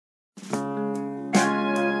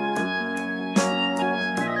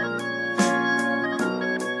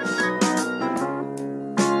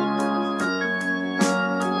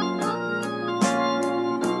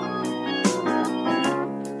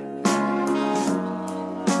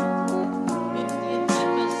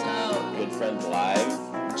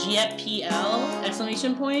TFPL,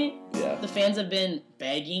 exclamation point. Yeah. The fans have been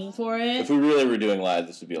begging for it. If we really were doing live,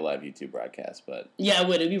 this would be a live YouTube broadcast, but... Yeah, it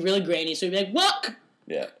would. It would be really grainy, so we'd be like, look!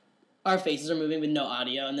 Yeah. Our faces are moving with no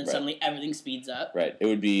audio, and then suddenly everything speeds up. Right. It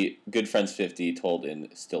would be Good Friends 50 told in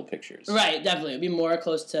still pictures. Right, definitely. It would be more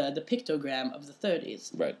close to the pictogram of the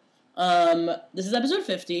 30s. Right. This is episode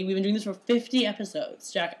 50. We've been doing this for 50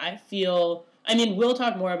 episodes. Jack, I feel... I mean, we'll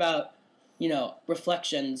talk more about,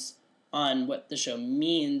 reflections on what the show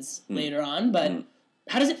means later on, but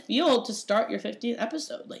how does it feel to start your 50th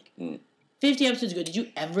episode? 50 episodes ago, did you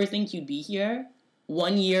ever think you'd be here?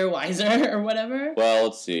 1 year wiser or whatever? Well,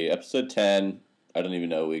 let's see. Episode 10, I don't even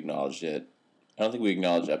know we acknowledged it. I don't think we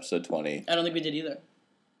acknowledged episode 20. I don't think we did either.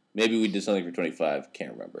 Maybe we did something for 25.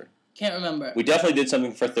 Can't remember. Can't remember. We definitely did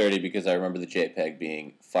something for 30 because I remember the JPEG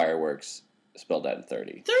being fireworks spelled out in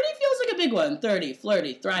 30. 30 feels like a big one. 30,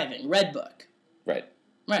 flirty, thriving, red book. Right.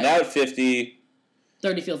 Right. Now at 50...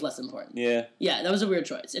 30 feels less important. Yeah. Yeah, that was a weird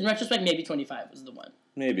choice. In retrospect, maybe 25 was the one.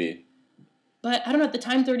 Maybe. But, I don't know, at the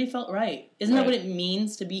time, 30 felt right. Isn't that what it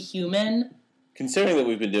means to be human? Considering that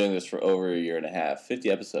we've been doing this for over a year and a half,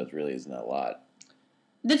 50 episodes really isn't a lot.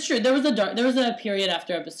 That's true. There was a period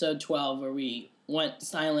after episode 12 where we went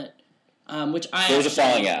silent, which There was a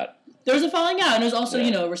falling out. There was a falling out, and it was also,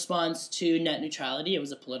 a response to net neutrality. It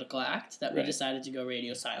was a political act that we decided to go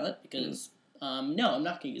radio silent because, no, I'm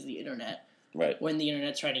not going to use the internet. Right. When the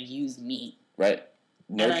internet's trying to use me. Right.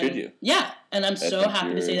 Nor should you. Yeah, and I'm so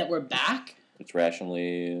happy to say that we're back. It's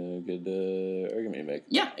rationally a good argument to make.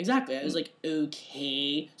 Yeah, exactly. I was like,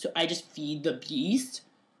 okay, so I just feed the beast,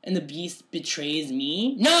 and the beast betrays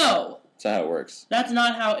me? No! That's not how it works. That's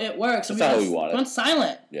not how it works. That's not how we want it. We went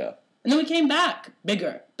silent. Yeah. And then we came back.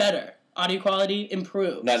 Bigger. Better. Audio quality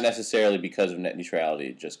improved. Not necessarily because of net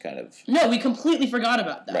neutrality, just kind of... No, we completely forgot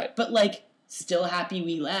about that. Right. But, still happy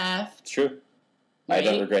we left. It's true. Right? I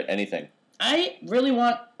don't regret anything. I really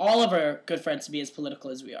want all of our good friends to be as political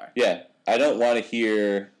as we are. Yeah. I don't want to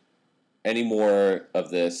hear any more of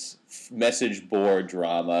this message board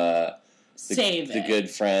drama. The good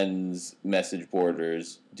friends message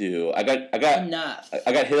boarders do. I got enough.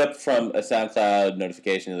 I got hit up from a SoundCloud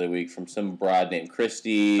notification the other week from some broad named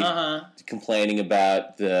Christy complaining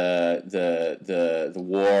about the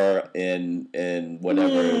war in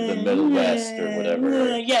whatever the Middle West or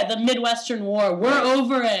whatever. Yeah, the Midwestern War. We're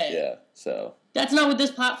over it. Yeah. So that's not what this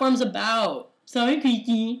platform's about. Sorry,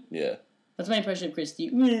 Christy. Yeah. That's my impression of Christy.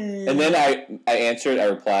 And then I answered. I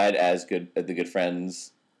replied as the Good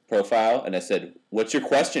Friends profile, and I said, "What's your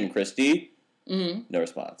question, Christy?" Mm-hmm. No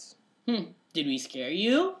response. Did we scare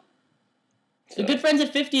you? So. The Good Friends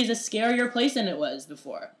at 50 is a scarier place than it was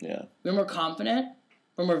before. Yeah. We're more confident.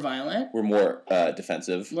 We're more violent. We're more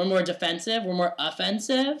defensive. We're more defensive. We're more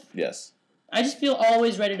offensive. Yes. I just feel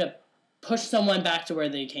always ready to push someone back to where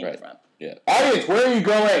they came from. Yeah. Audience, where are you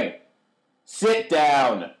going? Sit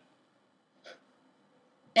down.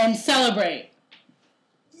 And celebrate.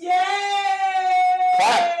 Yay!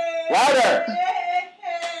 Clap! Louder!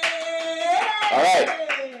 All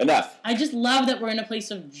right, enough. I just love that we're in a place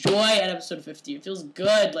of joy at episode 50. It feels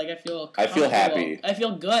good. I feel happy. I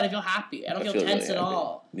feel good. I feel happy. I don't feel tense really at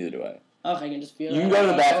all. Neither do I. Oh, I can just feel it. You can go to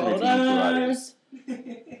the bathroom if you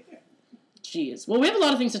need to. Jeez. Well, we have a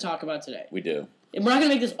lot of things to talk about today. We do. And we're not going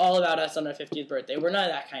to make this all about us on our 50th birthday. We're not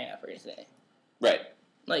that kind of person today. Right.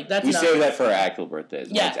 We save that for our actual birthdays.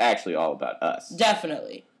 Yeah. It's actually all about us.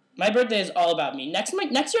 Definitely. My birthday is all about me. Next year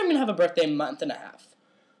I'm going to have a birthday month and a half.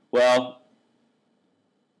 Well,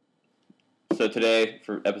 so today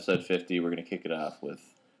for episode 50, we're going to kick it off with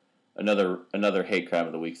another hate crime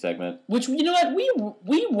of the week segment. Which, you know what,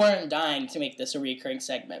 we weren't dying to make this a recurring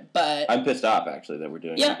segment, but... I'm pissed off, actually, that we're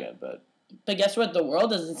doing it again, but... But guess what? The world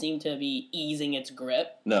doesn't seem to be easing its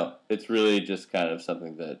grip. No, it's really just kind of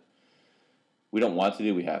something that we don't want to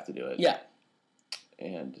do, we have to do it. Yeah.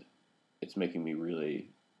 And it's making me really...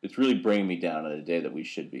 It's really bringing me down on a day that we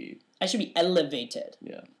should be... I should be elevated.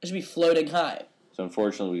 Yeah. I should be floating high. So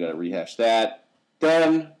unfortunately, we got to rehash that.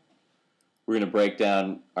 Then we're going to break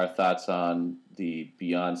down our thoughts on the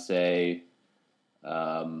Beyonce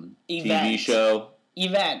TV show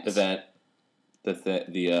event. The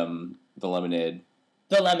Lemonade.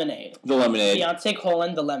 The Lemonade.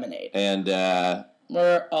 Beyonce : The Lemonade. And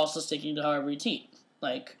we're also sticking to our routine.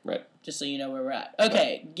 Right. Just so you know where we're at.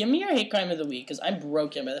 Okay, Give me your hate crime of the week, because I'm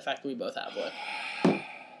broken by the fact that we both have one.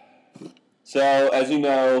 So, as you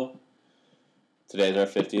know, today's our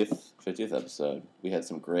 50th episode. We had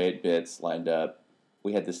some great bits lined up.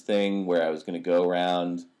 We had this thing where I was going to go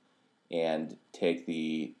around and take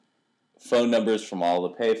the phone numbers from all the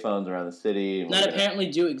payphones around the city. That apparently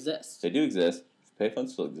do exist. They do exist. Payphones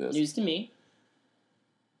still exist. News to me.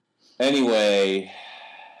 Anyway,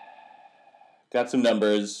 got some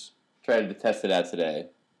numbers. Tried to test it out today.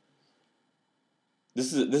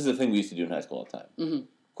 This is a thing we used to do in high school all the time. Mm-hmm.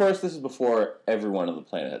 Of course, this is before everyone on the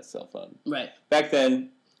planet had a cell phone. Right. Back then,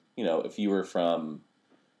 if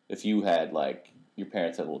you had, like, your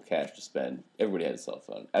parents had a little cash to spend, everybody had a cell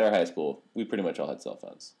phone. At our high school, we pretty much all had cell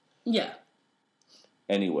phones. Yeah.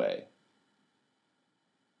 Anyway,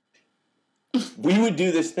 we would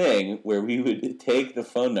do this thing where we would take the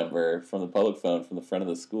phone number from the public phone from the front of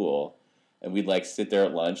the school, and we'd, like, sit there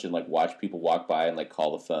at lunch and, like, watch people walk by and, like,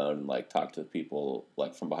 call the phone and, like, talk to people,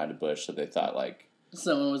 like, from behind a bush so they thought, like,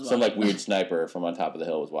 someone was watching. some, like, weird sniper from on top of the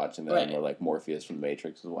hill was watching them, right. Or, like, Morpheus from the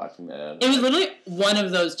Matrix was watching them. It was literally one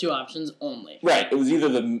of those two options only. Right. It was either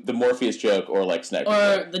the Morpheus joke or, like, sniper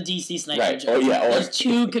or joke. the DC sniper right. joke. Or, yeah. There's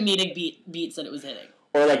two comedic beats that it was hitting.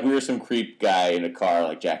 Or, like, we were some creep guy in a car,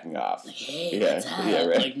 like, jacking off. Like, hey, yeah, what's that? yeah,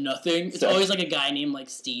 right. Like, nothing. It's always, like, a guy named, like,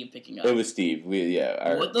 Steve picking up. It was Steve.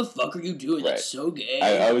 What the fuck are you doing? Right. That's so gay.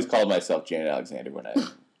 I always called myself Janet Alexander when I...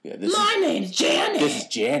 Yeah, My name's Janet! This is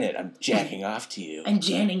Janet. I'm jacking off to you. I'm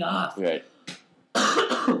janning off. Right.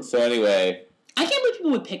 So, anyway... I can't believe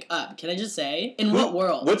people would pick up, can I just say? In what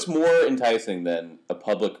world? What's more enticing than a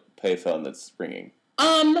public payphone that's ringing?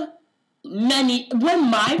 When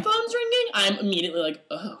my phone's ringing, I'm immediately like,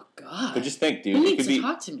 oh, God. But just think, dude. Who needs to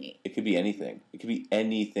talk to me? It could be anything. It could be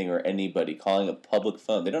anything or anybody calling a public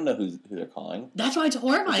phone. They don't know who they're calling. That's why it's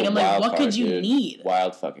horrifying. I'm like, what could you need?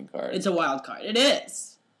 Wild fucking card. It's a wild card. It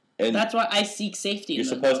is. And that's why I seek safety in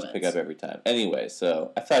those moments. You're supposed to pick up every time. Anyway,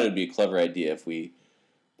 so I thought it would be a clever idea if we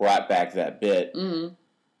brought back that bit,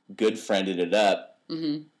 good friended it up,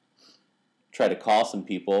 try to call some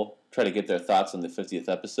people, try to get their thoughts on the 50th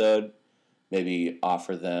episode, maybe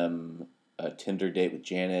offer them a Tinder date with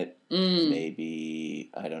Janet,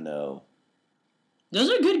 maybe, I don't know.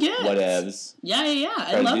 Those are good gifts. Whatevs. Yeah. I love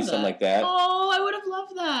that. Try to do something like that. Oh, I would have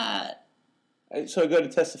loved that. So I go to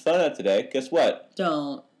test the phone out today. Guess what?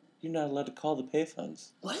 Don't. You're not allowed to call the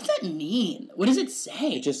payphones. What does that mean? What does it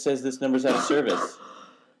say? It just says this number's out of service.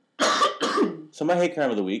 So my hate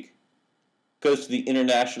crime of the week goes to the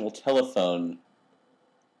International Telephone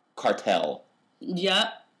Cartel.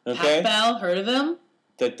 Yeah. Okay. Hackbell, heard of them?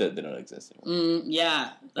 They don't exist anymore.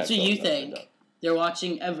 Yeah. That's what you think. They're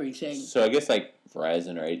watching everything. So I guess like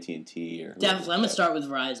Verizon or AT&T or... Definitely. I'm going to start with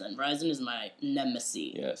Verizon. Verizon is my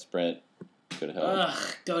nemesis. Yeah, Sprint. Go to hell.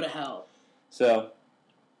 Ugh, go to hell. So...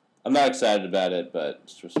 I'm not excited about it, but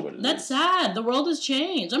it's just what it is. That's sad. The world has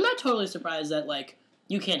changed. I'm not totally surprised that, like,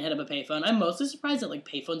 you can't hit up a payphone. I'm mostly surprised that, like,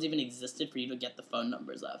 payphones even existed for you to get the phone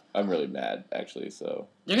numbers of. I'm really mad, actually, so...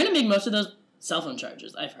 They're going to make most of those cell phone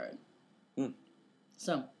chargers, I've heard.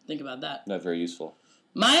 So, think about that. Not very useful.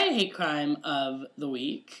 My hate crime of the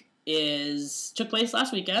week took place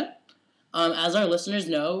last weekend. As our listeners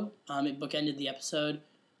know, it bookended the episode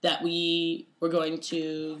that we were going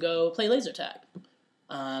to go play laser tag.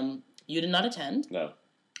 You did not attend. No.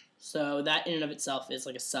 So that in and of itself is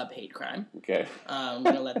like a sub-hate crime. Okay. I'm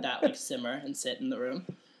going to let that like simmer and sit in the room.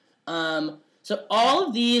 So all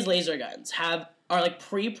of these laser guns are like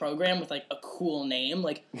pre-programmed with like a cool name.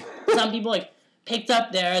 Like some people like picked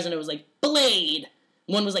up theirs and it was like Blade.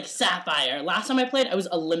 One was like Sapphire. Last time I played, I was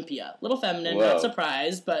Olympia. Little feminine, Whoa. not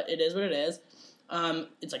surprised, but it is what it is.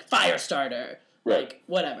 It's like Firestarter. Right. Like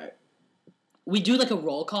whatever. We do like a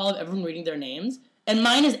roll call of everyone reading their names. And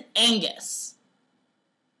mine is Angus.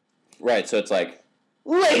 Right, so it's like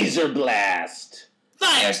Laser Blast,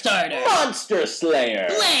 Firestarter, Monster Slayer,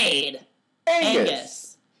 Blade,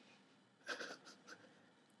 Angus.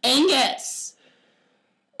 Angus.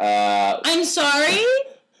 I'm sorry.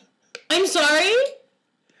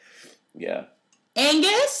 Yeah.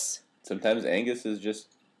 Angus. Sometimes Angus is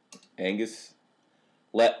just Angus.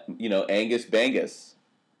 Angus Bangus.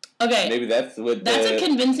 Okay. Maybe that's what. That's a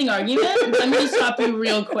convincing argument. I'm going to stop you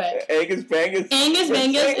real quick. Angus Bangus. Angus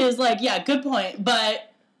Bangus is like, yeah, good point.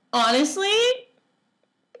 But honestly,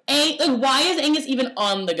 why is Angus even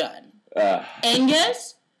on the gun?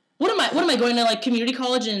 Angus? What am I going to like community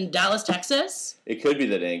college in Dallas, Texas? It could be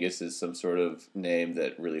that Angus is some sort of name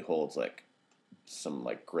that really holds like some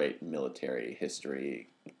like great military history.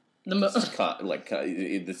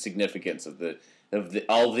 The significance of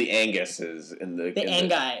all the Anguses in the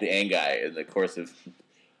Angai in the course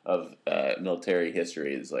of military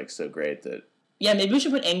history is like so great that maybe we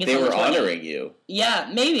should put Angus. They on were the 20. honoring you.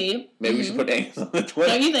 Yeah, maybe. Maybe we should put Angus on the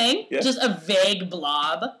 20. Don't you think? Yeah. Just a vague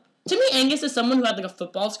blob. To me, Angus is someone who had like a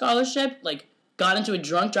football scholarship, like got into a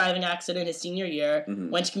drunk driving accident his senior year,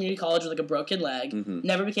 went to community college with like a broken leg,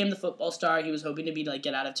 never became the football star he was hoping to be to like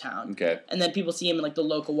get out of town. Okay. And then people see him in like the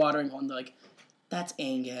local watering hole and they're like, that's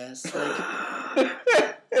Angus.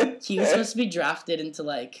 Like, He was supposed to be drafted into,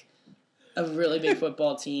 like, a really big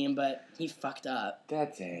football team, but he fucked up.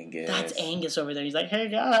 That's Angus. That's Angus over there. He's like, hey,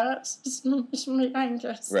 guys, it's me,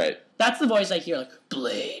 Angus. Right. That's the voice I hear, like,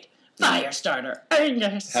 Blade, Firestarter,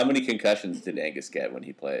 Angus. How many concussions did Angus get when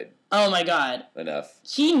he played? Oh, my God. Enough.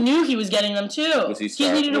 He knew he was getting them, too. Was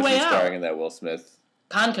he needed a way out. starring in that Will Smith?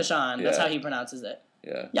 Concussion. That's Yeah. how he pronounces it.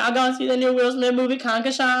 Yeah. Y'all gonna see the new Will Smith movie,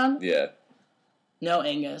 Concussion? Yeah. No,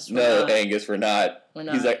 Angus. No, Angus, we're not. We're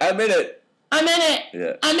not. He's like, I'm in it. I'm in it.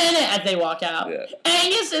 Yeah. I'm in it. As they walk out. Yeah.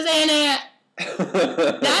 Angus is in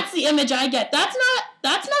it. That's the image I get. That's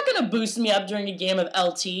not gonna boost me up during a game of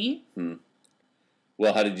LT.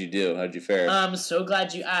 Well, how did you do? How did you fare? I'm so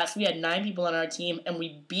glad you asked. We had 9 people on our team, and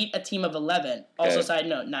we beat a team of 11. Also, Okay. side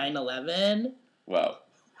note, 9-11. Wow.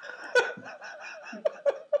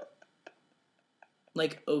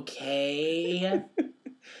 Like, okay.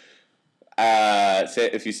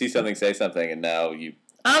 If you see something, say something, and now you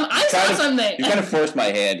I saw something. you kind of forced my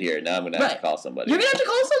hand here. Now I'm gonna have to call somebody. You're gonna have to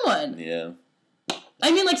call someone. Yeah.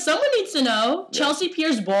 I mean, like, someone needs to know. Yeah. Chelsea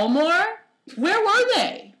Piers Bowlmore, where were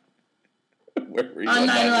they Where were you on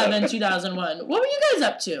 9/11, 2001? What were you guys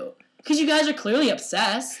up to? Because you guys are clearly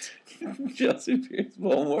obsessed. Chelsea Piers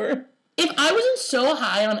Bowlmore. If I wasn't so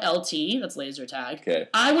high on LT, that's laser tag, Okay.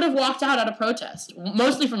 I would have walked out at a protest.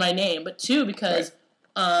 Mostly for my name, but two, because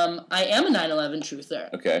I am a 9/11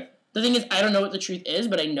 truther. Okay. The thing is, I don't know what the truth is,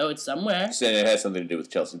 but I know it's somewhere. So it has something to do with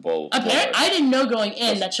Chelsea Bowlmore. Apparently, I didn't know going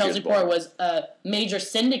in that Chelsea Chelsea Port Bowlmore. was a major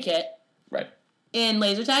syndicate Right. in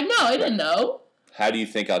laser tag. No, I didn't know. How do you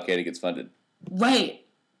think Al Qaeda gets funded? Right.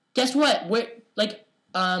 Guess what?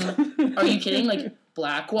 Are you kidding? Like,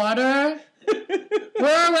 Blackwater?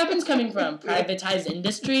 Where are our weapons coming from? Privatized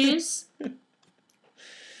industries?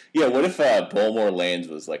 Yeah, what if Bowlmore Lanes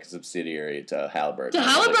was like a subsidiary to Halliburton? To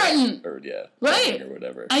Halliburton! Or, yeah. Right. Or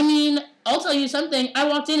whatever. I mean, I'll tell you something. I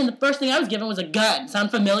walked in and the first thing I was given was a gun.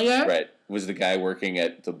 Sound familiar? Right. Was the guy working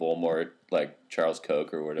at the Bowlmore, like Charles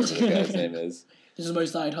Koch or whatever the guy's name is? This is my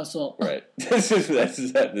side hustle. Right. This is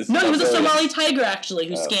No, he was a Somali tiger, actually,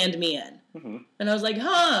 who scanned me in. Mm-hmm. And I was like,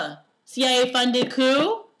 CIA-funded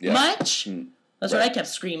coup? Yeah. Much? Mm. That's what I kept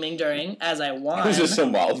screaming during as I won. He was a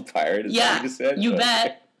Somali pirate, is Yeah, what you just said? you Okay.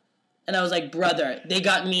 bet. And I was like, brother, they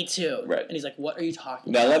got me too. Right. And he's like, what are you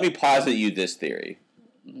talking Now about? let me posit you this theory.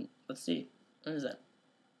 Let's see. What is that?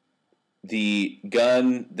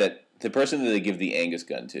 The person that they give the Angus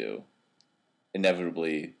gun to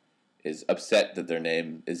inevitably is upset that their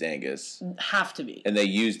name is Angus. Have to be. And they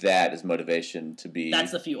use that as motivation to be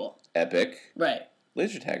That's the fuel. epic Right.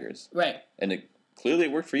 laser taggers. Right. And clearly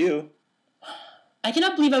it worked for you. I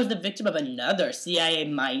cannot believe I was the victim of another CIA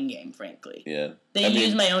mind game, frankly. Yeah. They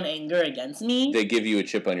used my own anger against me. They give you a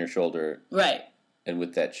chip on your shoulder, Right. and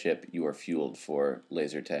with that chip, you are fueled for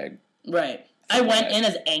laser tag. Right. I went in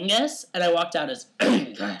as Angus, and I walked out as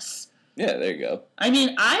Angus. Yeah, there you go. I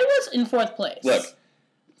mean, I was in 4th place. Look,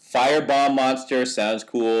 Firebomb Monster sounds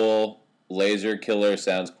cool. Laser Killer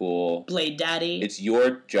sounds cool. Blade Daddy. It's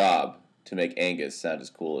your job to make Angus sound as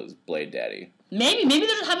cool as Blade Daddy. Maybe there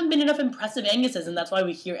just haven't been enough impressive Anguses, and that's why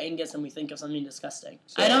we hear Angus and we think of something disgusting.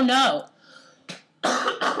 So- I don't know.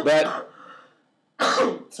 But,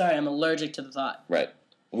 Sorry, I'm allergic to the thought. right.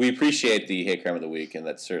 We appreciate the hate crime of the week, and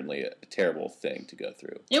that's certainly a terrible thing to go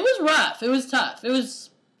through. It was rough. It was tough. It was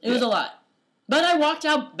a lot. But I walked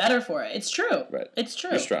out better for it. It's true. Right. It's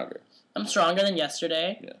true. You're stronger. I'm stronger than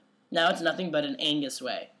yesterday. Yeah. Now it's nothing but an Angus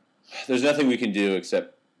way. There's nothing we can do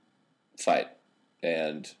except fight.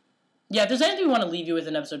 And Yeah, if there's anything we want to leave you with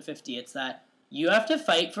in episode 50, it's that you have to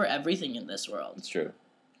fight for everything in this world. it's true.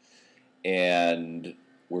 And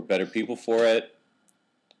we're better people for it.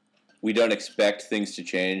 We don't expect things to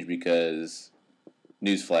change because,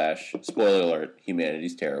 newsflash, spoiler alert,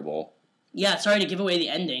 humanity's terrible. Yeah, sorry to give away the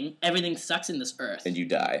ending. Everything sucks in this earth. And you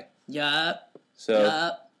die. Yup. So,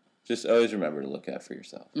 Yup. just always remember to look out for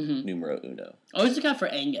yourself. Mhm. Numero uno. Always look out for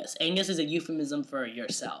Angus. Angus is a euphemism for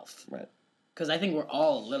yourself. Right. Because I think we're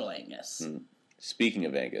all a little Angus. Speaking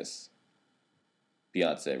of Angus,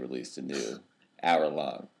 Beyonce released a new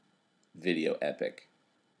hour-long video epic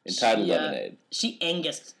entitled Lemonade. She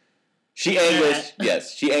Angused. She Angus,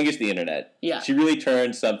 yes, she Angus the internet. Yeah. She really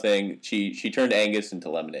turned something. She turned Angus into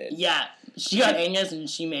lemonade. Yeah. She got Angus and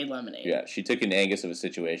she made lemonade. Yeah, she took an Angus of a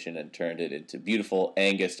situation and turned it into beautiful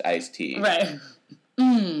Angus iced tea. Right.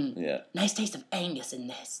 Yeah. Nice taste of Angus in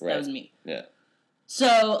this. Right. That was me. Yeah.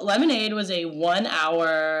 So, Lemonade was a 1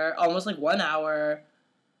 hour, almost like 1 hour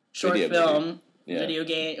short Video film, Yeah. video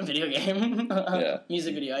game, Yeah.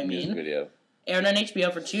 music video, I Music mean. video. Aired on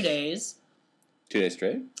HBO for 2 days. 2 days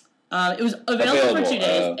straight. It was available for 2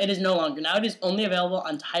 days. Oh. It is no longer. Now it is only available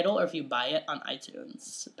on Tidal or if you buy it on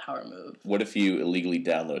iTunes. Power move. What if you illegally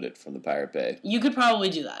download it from the Pirate Bay? You could probably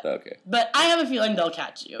do that. Okay. But I have a feeling they'll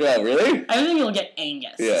catch you. Yeah, really? I think you'll get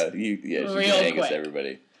Angus. Yeah, she Real can Angus quick.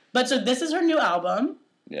 everybody. But so this is her new album.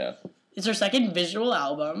 Yeah. It's her second visual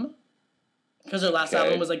album. Because her last Okay.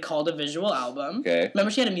 album was like called a visual album. Okay.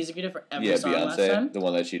 Remember she had a music video for every Yeah, song last Beyonce, time? the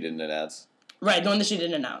one that she didn't announce. Right, the one that she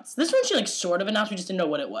didn't announce. This one she like sort of announced, we just didn't know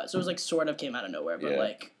what it was. So it was like sort of came out of nowhere, but Yeah.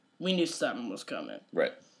 like we knew something was coming.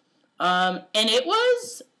 Right. And it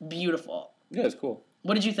was beautiful. Yeah, it's cool.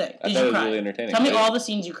 What did you think? I Did thought you it was cry? really entertaining. Tell me I all the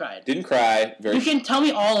scenes you cried. Didn't cry. Very. You can tell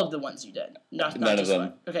me all of the ones you did. Not None of just them.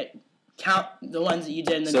 one. Okay, count the ones that you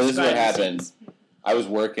did and then So this is what describe the happened. scenes. I was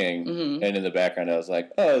working, Mhm. and in the background, I was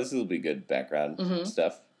like, "Oh, this will be good background Mhm.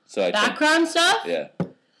 stuff." So I took, Background stuff? yeah.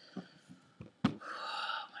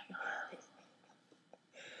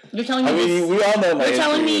 You're telling me I mean, we all know my you're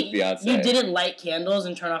telling history me with Beyonce. you didn't light candles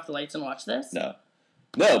and turn off the lights and watch this? No,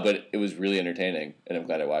 but it was really entertaining, and I'm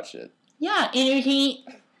glad I watched it. Yeah, entertaining.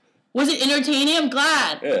 Was it entertaining? I'm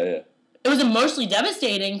glad. Yeah, yeah. It was emotionally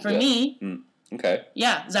devastating for Yeah. me. Okay.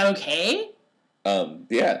 Yeah, is that okay?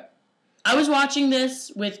 Yeah. I was watching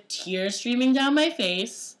this with tears streaming down my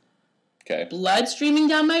face, Okay. blood streaming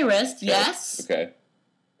down my wrist, Okay. yes, Okay.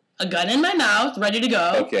 a gun in my mouth, ready to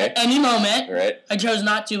go Okay. at any moment. All right. I chose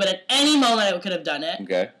not to, but at any moment I could have done it.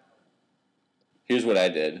 Okay. Here's what I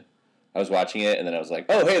did. I was watching it, and then I was like,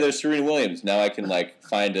 "Oh, hey, there's Serena Williams. Now I can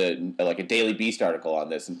find a Daily Beast article on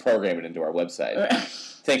this and program it into our website.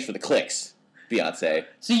 Thanks for the clicks, Beyonce."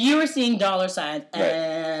 So you were seeing dollar signs,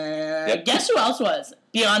 and Yep. guess who else was?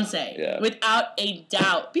 Beyonce. Yeah. Without a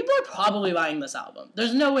doubt. People are probably buying this album.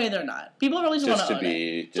 There's no way they're not. People really just want to own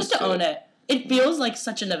it. Just to own it. It feels like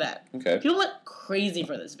such an event. Okay. People went crazy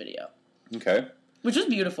for this video, Okay. which was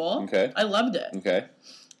beautiful. Okay. I loved it. Okay.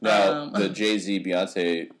 Now Um, the Jay-Z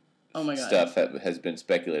Beyonce Oh my god. stuff has been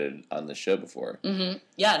speculated on the show before. Mm-hmm.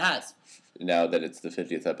 Yeah, it has. Now that it's the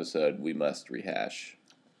 50th episode, we must rehash.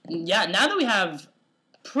 Yeah, now that we have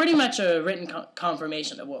pretty much a written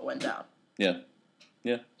confirmation of what went down. Yeah.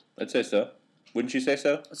 I'd say so. Wouldn't you say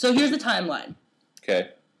so? So here's the timeline. Okay.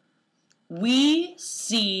 We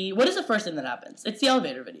see what is the first thing that happens? It's the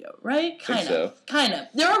elevator video, right? Kind so. of. Kind of.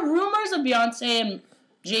 There are rumors of Beyonce and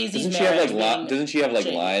Jay-Z's Doesn't she have marriage. doesn't she have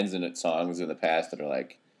shady. lines in its songs in the past that are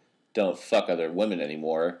like, "Don't fuck other women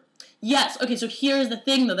anymore"? Yes. Okay. So here's the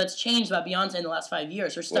thing, though, that's changed about Beyonce in the last 5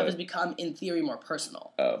 years. Her stuff What? has become, in theory, more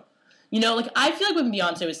personal. Oh. You know, like I feel like when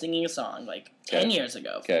Beyonce was singing a song, like 10 Okay. years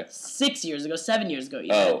ago, Okay. 6 years ago, 7 years ago,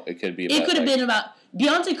 even. Oh, it could be. It could have been about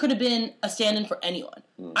Beyonce could have been a stand-in for anyone.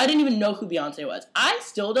 I didn't even know who Beyonce was. I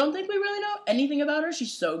still don't think we really know anything about her.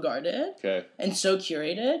 She's so guarded Okay. and so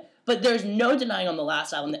curated. But there's no denying on the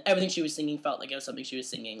last album that everything she was singing felt like it was something she was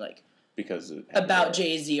singing like Because about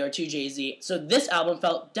Jay-Z or to Jay-Z. So this album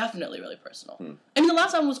felt definitely really personal. I mean, the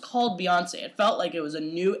last album was called Beyonce. It felt like it was a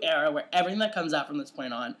new era where everything that comes out from this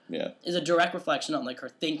point on Yeah. is a direct reflection on like her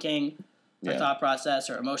thinking, her Yeah. thought process,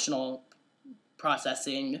 her emotional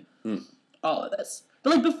processing, all of this.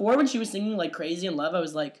 But like before, when she was singing like Crazy in Love, I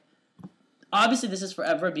was like, obviously this is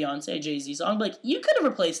forever a Beyonce Jay-Z song, but like you could have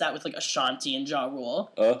replaced that with like Ashanti and Ja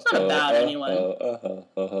Rule. It's not about anyone.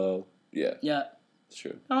 Yeah, Yeah. it's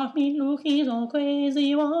true. Got me looking so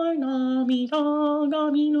crazy, why not me talk?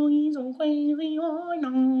 Got me looking so crazy, why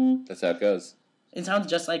not? That's how it goes. It sounds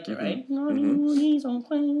just like you, right? Yes.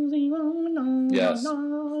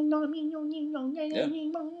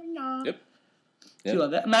 Yep. Do you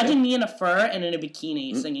love it? Imagine me in a fur and in a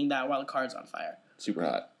bikini singing that while the car's on fire. Super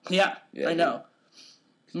hot. Yeah, Yeah, I know.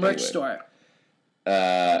 dude. Merch Anyway. store.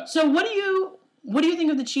 Uh, So what do you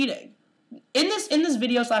think of the cheating? In this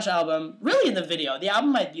video / album, really in the video, the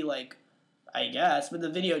album might be like, I guess, but the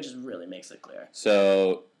video just really makes it clear.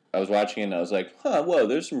 so I was watching it and I was like, whoa,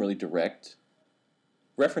 there's some really direct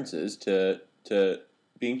references to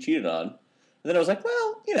being cheated on. And then I was like,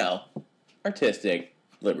 well, artistic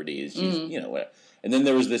liberties. She's, whatever. And then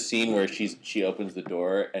there was this scene where she opens the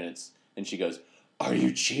door and she goes, "Are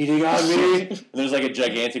you cheating on me?" And there's like a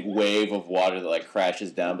gigantic wave of water that like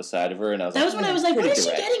crashes down beside of her, and I was That was when I was like, what pretty is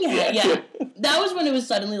she direct. getting at? Yeah. Yeah. That was when it was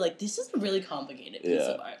suddenly like, this is a really complicated piece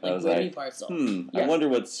Yeah. of art. I Like, was Ruby like, Parcel. I wonder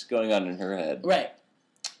what's going on in her head. Right.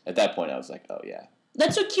 At that point, I was like, oh yeah.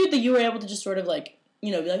 That's so cute that you were able to just sort of like,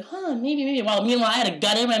 be like, maybe. While meanwhile, I had a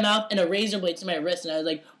gun in my mouth and a razor blade to my wrist, and I was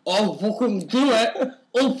like, oh, fucking do it.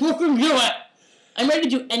 Oh, fucking do it. I'm ready to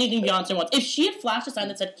do anything Beyonce wants. If she had flashed a sign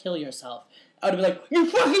that said, kill yourself, I would have been like, you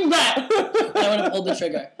fucking rat! And I would have pulled the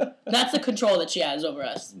trigger. That's the control that she has over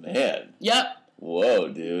us. Man. Yep. Whoa,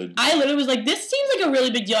 dude. I literally was like, this seems like a really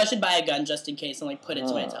big deal. I should buy a gun just in case and like put it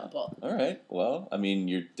to my temple. All right. Well, I mean,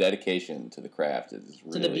 your dedication to the craft is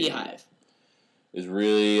really... To the beehive. Is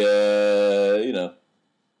really,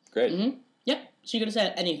 great. Mm-hmm. Yep. She could have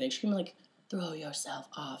said anything. She could be like, throw yourself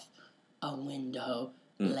off a window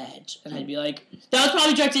ledge. And I'd be like, that was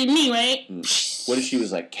probably directed at me, right? What if she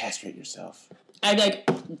was like, castrate yourself? I'd be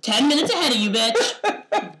like, 10 minutes ahead of you,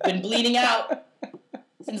 bitch. Been bleeding out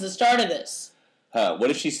since the start of this. What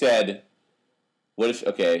if she said,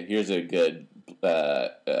 okay, here's a good...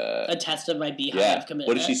 a test of my beehive commitment.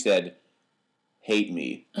 What if she said, hate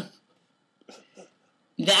me?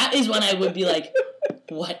 That is when I would be like,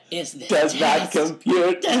 what is this? Does not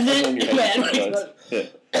compute. Doesn't.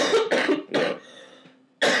 Yeah.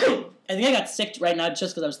 I think I got sick right now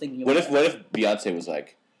just because I was thinking about What if Beyonce was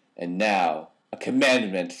like, and now a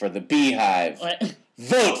commandment for the beehive. What?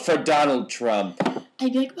 Vote for Donald Trump.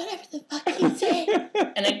 I'd be like, whatever the fuck you say.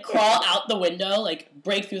 And I'd crawl out the window, like,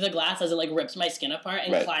 break through the glass as it, like, rips my skin apart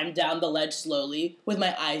and climb down the ledge slowly with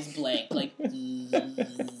my eyes blank. Like, I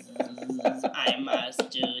must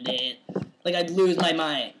do this. Like, I'd lose my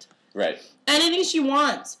mind. Right. Anything she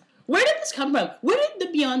wants. Where did this come from? Where did the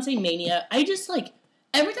Beyonce mania... I just, like...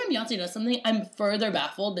 Every time Beyonce does something, I'm further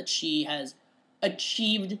baffled that she has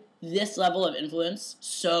achieved this level of influence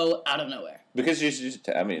so out of nowhere. Because she's just...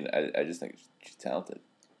 I mean, I just think she's talented.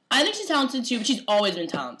 I think she's talented, too, but she's always been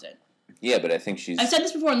talented. Yeah, but I think she's... I've said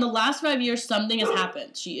this before. In the last 5 years, something has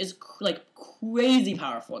happened. She is, like, crazy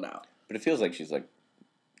powerful now. But it feels like she's, like,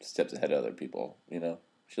 steps ahead of other people, you know?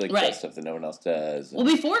 She, like, does stuff that no one else does. Well,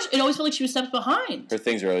 before, it always felt like she was steps behind. Her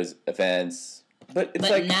things are always events. But it's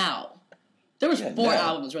like... now. There was 4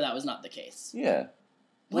 albums where that was not the case. Yeah.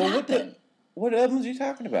 What happened? What albums are you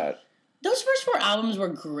talking about? Those first 4 albums were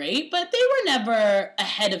great, but they were never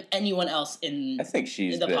ahead of anyone else in I think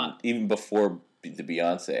she's been, pop. Even before the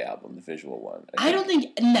Beyonce album, the visual one. I don't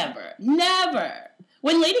think, never.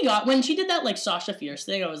 When Lady Gaga, when she did that, like, Sasha Fierce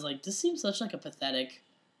thing, I was like, this seems such, like, a pathetic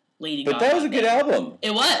Lady Gaga. But that was a good album.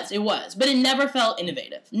 It was. But it never felt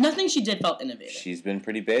innovative. Nothing she did felt innovative. She's been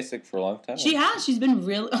pretty basic for a long time. She has. She's been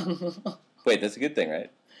really... Wait, that's a good thing, right?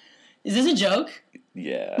 Is this a joke?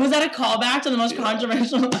 Yeah. Was that a callback to the most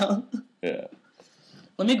controversial album? Yeah.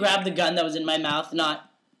 Let me grab the gun that was in my mouth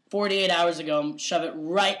not 48 hours ago and shove it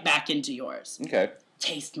right back into yours. Okay.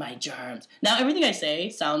 Taste my germs. Now, everything I say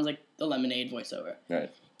sounds like the Lemonade voiceover. Right.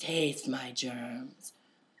 Taste my germs.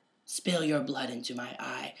 Spill your blood into my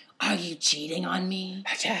eye. Are you cheating on me?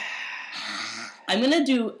 I'm going to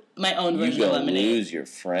do my own version of Lemonade. You gonna lose your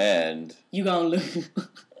friend. You gonna lose...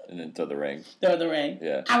 And then throw the ring.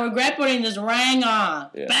 Yeah. I regret putting this ring on.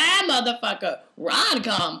 Yeah. Bad motherfucker. Rod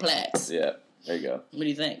complex. Yeah. There you go. What do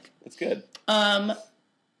you think? It's good. Yeah,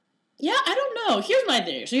 I don't know. Here's my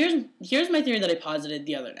theory. So here's my theory that I posited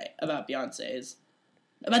the other night about Beyonce's.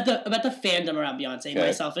 About the fandom around Beyonce,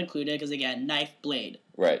 myself included, because again, knife, blade.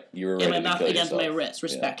 Right. You were ready in my to mouth kill against yourself. my wrist,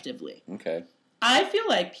 respectively. Yeah. Okay. I feel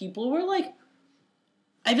like people were like...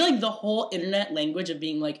 I feel like the whole internet language of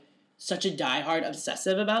being like, such a diehard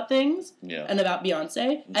obsessive about things and about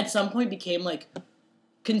Beyonce at some point became like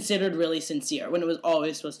considered really sincere when it was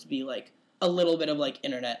always supposed to be like a little bit of like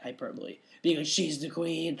internet hyperbole being like she's the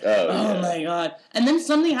queen my god, and then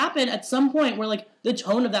something happened at some point where like the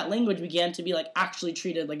tone of that language began to be like actually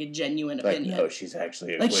treated like a genuine opinion. No, she's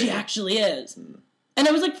actually a like queen. She actually is. And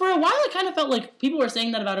it was like for a while it kind of felt like people were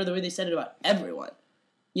saying that about her the way they said it about everyone.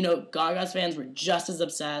 You know, Gaga's fans were just as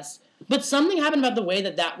obsessed. But something happened about the way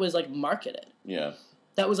that was, like, marketed. Yeah.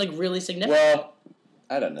 That was, like, really significant. Well,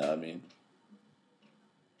 I don't know. I mean...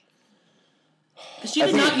 She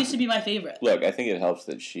did not used to be my favorite. Look, I think it helps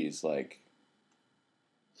that she's, like,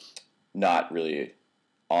 not really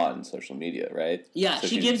on social media, right? Yeah, so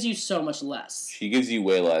she gives you so much less. She gives you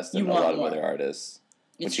way less than a lot of more. other artists.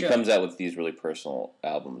 When It's she true. comes out with these really personal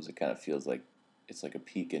albums, it kind of feels like it's like a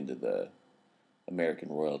peek into the American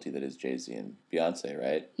royalty that is Jay-Z and Beyonce,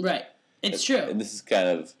 right? Right. It's true. And this is kind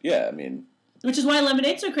of, I mean... Which is why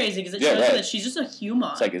Lemonade's so crazy, because it shows you that she's just a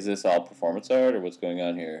human. It's like, is this all performance art, or what's going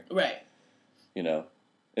on here? Right. You know?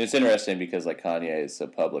 And it's interesting because, like, Kanye is so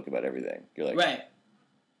public about everything. You're like... Right.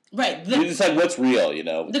 Right. It's like, what's real, you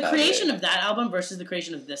know? The creation of that album versus the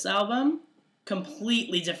creation of this album,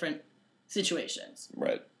 completely different situations.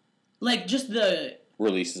 Right. Like, just the...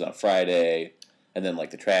 Releases on Friday... And then,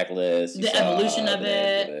 like, the track list. The evolution of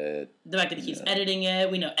it. The fact that he keeps editing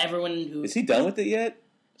it. We know everyone who... Is he done with it yet?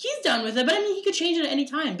 He's done with it, but I mean, he could change it at any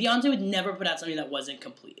time. Beyonce would never put out something that wasn't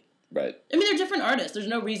complete. Right. I mean, they're different artists. There's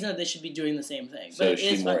no reason that they should be doing the same thing. So but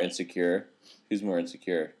is she more insecure? Who's more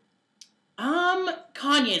insecure?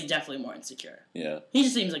 Kanye is definitely more insecure. Yeah. He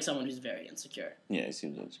just seems like someone who's very insecure. Yeah, he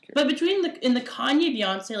seems insecure. But between the Kanye,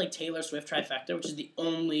 Beyonce, like Taylor Swift trifecta, which is the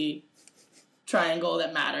only triangle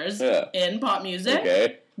that matters in pop music,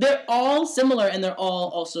 okay. They're all similar and they're all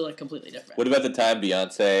also like completely different. What about the time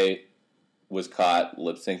Beyonce was caught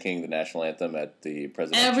lip syncing the national anthem at the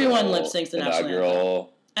presidential Everyone lip syncs the national anthem.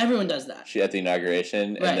 Everyone does that. She at the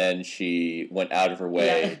inauguration, and then she went out of her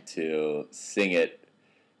way to sing it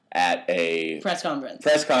at a press conference.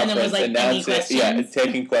 And then was like any questions?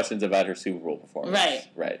 Taking questions about her Super Bowl performance.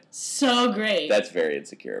 Right. So great. That's very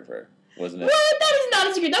insecure of her, wasn't it? What? That is not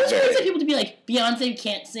insecure. That was crazy for people to be like, Beyonce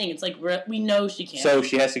can't sing. It's like, we know she can't. So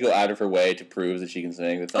she has to go out of her way to prove that she can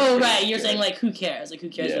sing? That's right. Insecure. You're saying, like, who cares? Like, who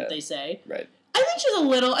cares what they say? Right. I think she's a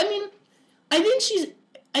little, I think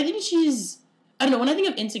she's, I don't know, when I think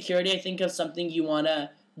of insecurity, I think of something you want to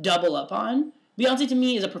double up on. Beyonce, to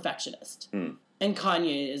me, is a perfectionist. And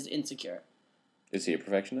Kanye is insecure. Is he a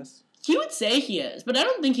perfectionist? He would say he is, but I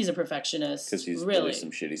don't think he's a perfectionist. Because he's really some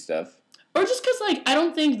shitty stuff? Or just because, like, I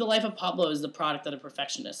don't think the life of Pablo is the product that a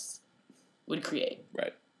perfectionist would create.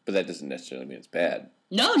 Right. But that doesn't necessarily mean it's bad.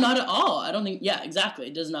 No, not at all. I don't think, yeah, exactly.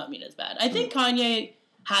 It does not mean it's bad. I think Kanye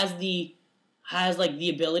has the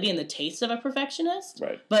ability and the taste of a perfectionist.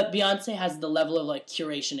 Right. But Beyonce has the level of, like,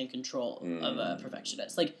 curation and control of a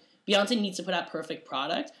perfectionist. Like, Beyonce needs to put out perfect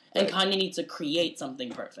product, and Kanye needs to create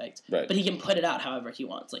something perfect. Right. But he can put it out however he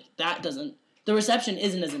wants. Like, that doesn't... The reception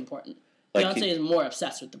isn't as important. Like Beyonce is more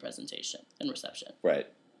obsessed with the presentation and reception. Right.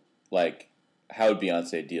 Like, how would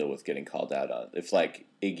Beyonce deal with getting called out on? If, like,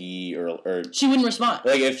 Iggy or she wouldn't respond.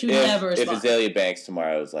 Like, she would never respond. If Azalea Banks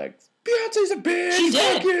tomorrow was like, Beyonce's a bitch. She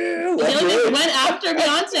did. Fuck you. Azalea Banks went after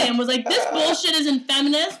Beyonce and was like, "This bullshit isn't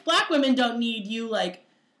feminist. Black women don't need you like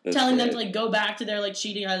telling them to like go back to their like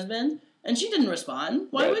cheating husband." And she didn't respond.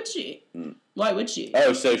 Why would she? Why would she?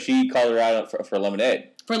 Oh, so she called her out for Lemonade.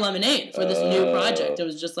 For Lemonade, for this new project. It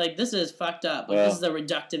was just like, this is fucked up. Like, this is a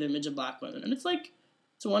reductive image of black women. And it's like,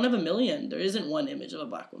 it's one of a million. There isn't one image of a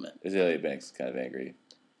black woman. Azalea Banks is kind of angry.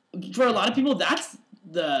 For a lot of people, that's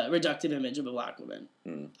the reductive image of a black woman.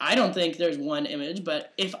 I don't think there's one image,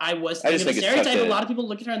 but if I was thinking of a stereotype, a lot of people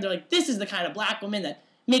look at her and they're like, this is the kind of black woman that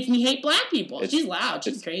makes me hate black people. She's loud.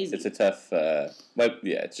 She's crazy. It's a tough,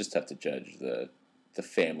 it's just tough to judge the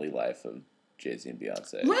family life of Jay-Z and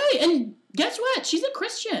Beyonce. Right, and guess what? She's a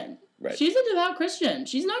Christian. Right. She's a devout Christian.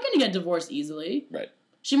 She's not going to get divorced easily. Right.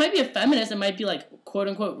 She might be a feminist and might be, like,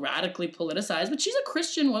 quote-unquote radically politicized, but she's a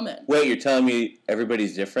Christian woman. Wait, you're telling me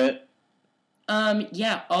everybody's different?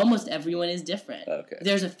 Yeah, almost everyone is different. Okay.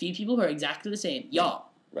 There's a few people who are exactly the same. Y'all.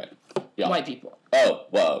 Right. Y'all. White people. Oh,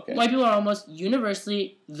 well, okay. White people are almost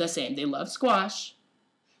universally the same. They love squash.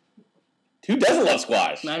 Who doesn't love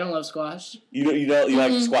squash? I don't love squash. You don't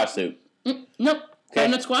like squash soup? Nope. Okay.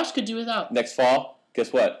 Butternut squash could do without. Next fall,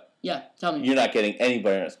 guess what? Yeah, tell me. You're not getting any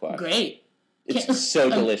butternut squash. Great. It's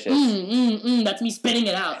so delicious. That's me spitting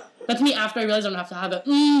it out. That's me after I realize I don't have to have it.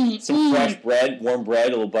 Some fresh bread, warm bread,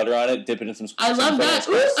 a little butter on it, dip it in some I love that.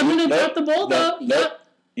 Ooh, I'm going to drop the bowl, though. Yep.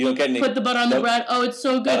 You don't get any. Put the butter on the bread. Oh, it's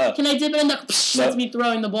so good. Can I dip it in the... That's me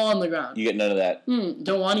throwing the bowl on the ground. You get none of that.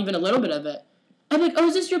 Don't want even a little bit of it. I'm like, oh,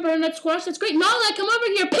 is this your butternut squash? That's great. Nala, come over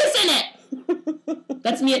here. Piss in it.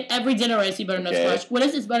 That's me at every dinner where I see butternut squash. What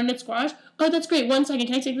is this, butternut squash? Oh, that's great. 1 second.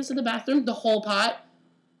 Can I take this to the bathroom? The whole pot?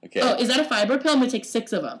 Okay. Oh, is that a fiber pill? I'm going to take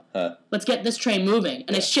 6 of them. Huh. Let's get this tray moving.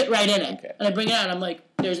 And I shit right in it. Okay. And I bring it out and I'm like,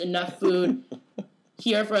 there's enough food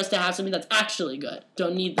here for us to have something that's actually good.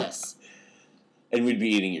 Don't need this. And we'd be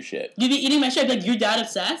eating your shit. You'd be eating my shit. Like, you're that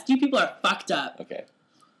obsessed? You people are fucked up. Okay.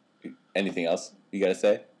 Anything else you gotta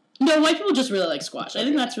say? No, white people just really like squash. I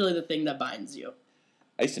think that's really the thing that binds you.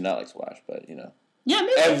 I used to not like squash, but, you know. Yeah,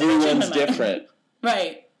 maybe everyone's different.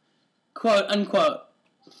 Right. Quote, unquote.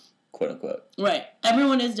 Quote, unquote. Right.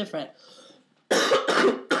 Everyone is different. But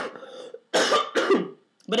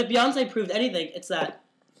if Beyonce proved anything, it's that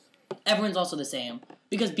everyone's also the same.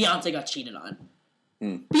 Because Beyonce got cheated on.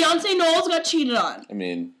 Beyonce Knowles got cheated on. I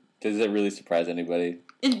mean, does that really surprise anybody?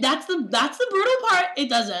 That's the brutal part. It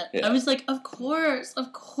doesn't. Yeah. I was like, of course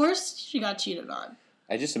she got cheated on.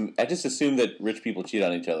 I just assume that rich people cheat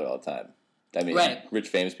on each other all the time. I mean, rich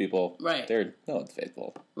famous people. Right. No one's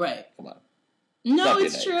faithful. Right. Come on. No,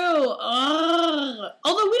 it's true.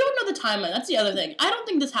 Although we don't know the timeline. That's the other thing. I don't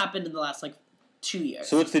think this happened in the last 2 years.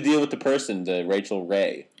 So what's the deal with the person, Rachel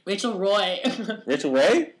Ray? Rachel Roy. Rachel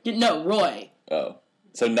Ray? No, Roy. Oh.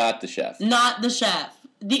 So not the chef. Not the chef.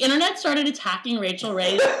 The internet started attacking Rachel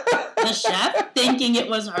Ray, the chef, thinking it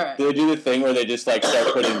was her. Did they do the thing where they just start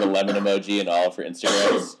putting the lemon emoji in all of her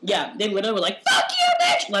Instagrams? Yeah, they literally were like, fuck you,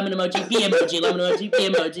 bitch! Lemon emoji, B emoji, lemon emoji, B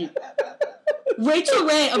emoji. Rachel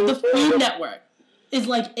Ray of the Food Network is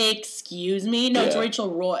like, excuse me? No, it's Yeah.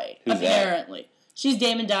 Rachel Roy, Who's apparently. She's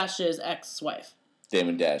Damon Dash's ex-wife.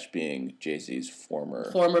 Damon Dash being Jay-Z's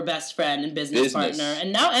former Best friend and business partner,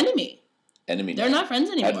 and now enemy. enemy. They're not friends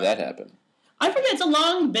anymore. How did that happen? I forget. It's a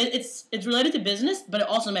long bit. It's related to business, but it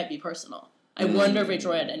also might be personal. I wonder if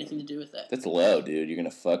Rachel Roy had anything to do with it. That's low, dude. You're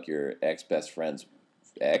gonna fuck your ex-best friend's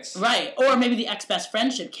ex? Right. Or maybe the ex-best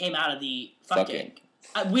friendship came out of the fucking.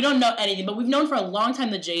 We don't know anything, but we've known for a long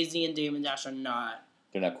time that Jay-Z and Damon Dash are not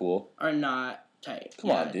cool. Are not tight.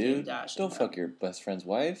 Come on, dude. Don't fuck your best friend's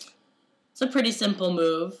wife. It's a pretty simple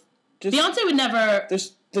move. Beyonce would never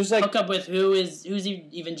there's like hook up with who's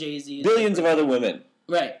even Jay-Z. Billions of other women.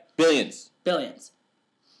 Right. Billions.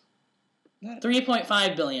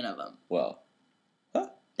 3.5 billion of them. Well. Huh?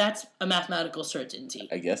 That's a mathematical certainty.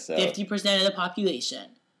 I guess so. 50% of the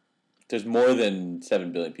population. There's more than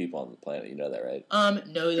 7 billion people on the planet. You know that, right?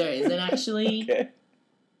 No, there isn't actually. Okay.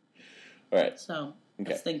 All right. So, okay.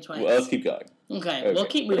 Let's think twice. Well, let's keep going. Okay, we'll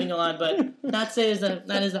keep moving along, but that is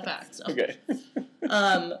a fact. So. Okay.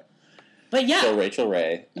 But yeah. So Rachel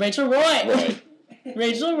Roy. Rachel Roy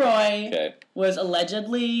Okay. was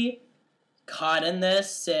allegedly caught in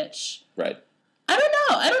this sitch. Right. I don't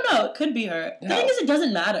know. It could be her. The thing is, it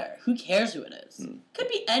doesn't matter. Who cares who it is? Could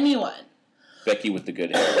be anyone. Becky with the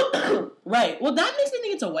good hair. Right. Well, that makes me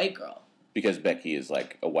think it's a white girl. Because Becky is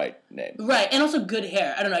like a white name. Right, and also good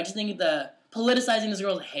hair. I don't know. I just think the politicizing this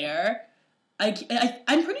girl's hair. I'm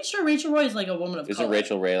pretty sure Rachel Roy is like a woman of color. Isn't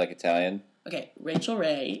Rachel Ray like Italian? Okay, Rachel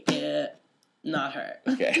Ray, not her.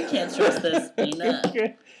 Okay. Can't stress this enough.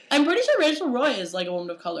 Okay. I'm pretty sure Rachel Roy is like a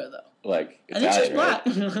woman of color, though. Like Italian, I think she's right?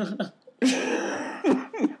 black.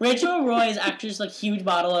 Rachel Roy is actually just like a huge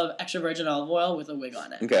bottle of extra virgin olive oil with a wig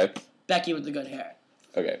on it. Okay. Becky with the good hair.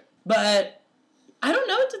 Okay. But I don't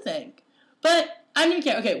know what to think. But I don't even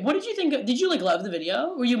care. Okay, what did you think? Did you like love the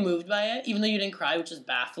video? Were you moved by it, even though you didn't cry, which is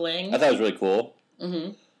baffling? I thought it was really cool.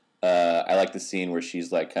 Mm-hmm. I like the scene where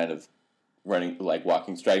she's like kind of running, like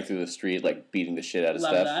walking, striding through the street, like beating the shit out of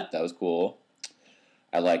stuff. That was cool.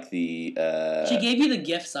 I like the. She gave you the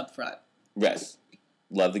gifts up front. Yes,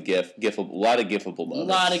 love the gif. A lot of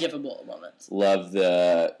gifable moments. Love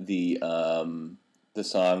the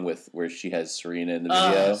song with where she has Serena in the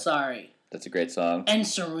video. Oh, sorry. That's a great song. And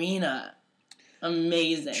Serena,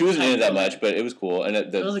 amazing. She wasn't in it that much, but it was cool. And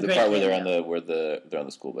the part where they're cameo. on they're on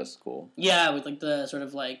the school bus is cool. Yeah, with like the sort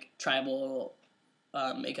of like tribal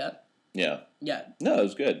makeup. Yeah. Yeah. No, it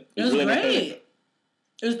was good. It was really great.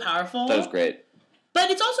 It was powerful. That was great. But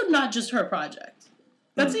it's also not just her project.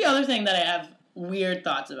 That's the other thing that I have weird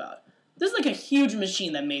thoughts about. This is like a huge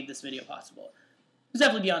machine that made this video possible. It was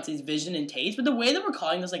definitely Beyonce's vision and taste, but the way that we're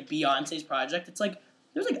calling this like Beyonce's project, it's like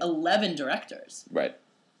there's like 11 directors. Right.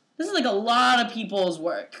 This is like a lot of people's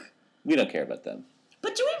work. We don't care about them.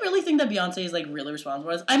 But do we really think that Beyonce is like really responsible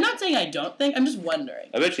for this? I'm not saying I don't think. I'm just wondering.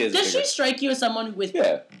 I bet she has. Does she strike you as someone with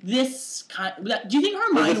this kind? Do you think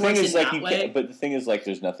her Well, mind works in like, that way? but the thing is, like,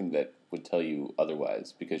 there's nothing that would tell you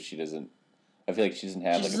otherwise because she doesn't. I feel like she doesn't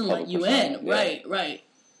have. She like doesn't a public let you persona. in. Yeah. Right.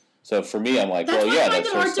 So for me, I'm like, that's well, yeah, I find that's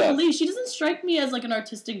it her hard stuff. to believe. She doesn't strike me as like an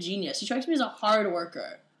artistic genius. She strikes me as a hard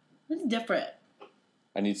worker. That's different.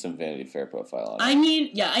 I need some Vanity Fair profile on it.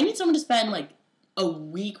 I need someone to spend like a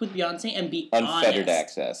week with Beyonce and be unfettered honest.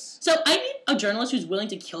 access. So I need a journalist who's willing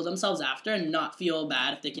to kill themselves after and not feel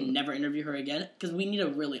bad if they can never interview her again, because we need a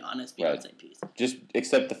really honest Beyonce piece. Just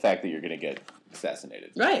accept the fact that you're going to get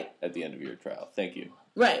assassinated. Right. At the end of your trial. Thank you.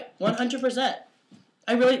 Right. 100%.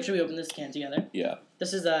 Should we open this can together? Yeah.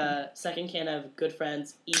 This is a second can of Good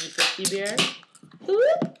Friends E50 beer.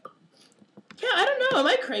 Yeah, I don't know. Am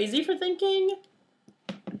I crazy for thinking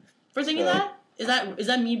that? Is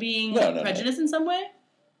that me being prejudiced in some way?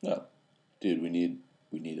 No. Dude, we need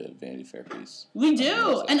a Vanity Fair piece. We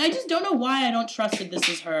do. And I just don't know why I don't trust that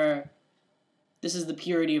this is the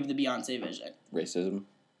purity of the Beyonce vision. Racism?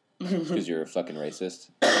 Because you're a fucking racist?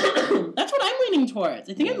 That's what I'm leaning towards.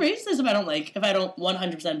 I think I'm racist if I don't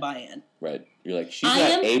 100% buy in. Right. You're like, she's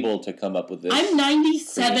not able to come up with this. I'm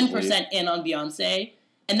 97% in on Beyonce,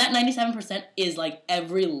 and that 97% is like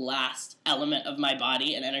every last element of my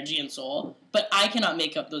body and energy and soul, but I cannot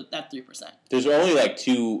make up that 3%. There's only like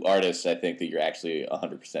 2 artists, I think, that you're actually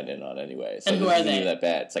 100% in on anyway. So and who this are isn't they? even that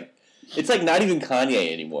bad. It's like not even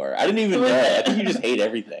Kanye anymore. I didn't even know. I think you just hate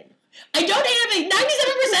everything. I don't hate everything. 97%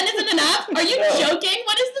 isn't enough? Are you joking?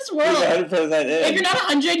 What is this world? You're 100% in. If you're not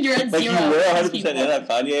 100, you're at 0. Like, you were 100% in on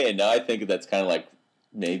Kanye, and now I think that's kind of like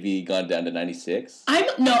maybe gone down to 96. I'm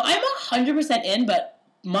 100% in, but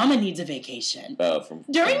Mama needs a vacation. Oh,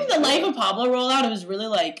 During the Life of Pablo rollout, it was really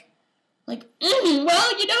like like,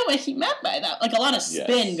 well, you know what he meant by that. Like, a lot of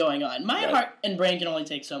spin going on. My heart and brain can only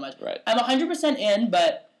take so much. Right. I'm 100% in,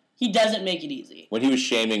 but he doesn't make it easy. When he was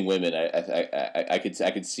shaming women, I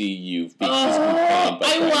could see you being physically pained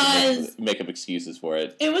by trying to make up excuses for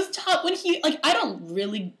it. It was tough when he, like, I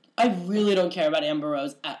really don't care about Amber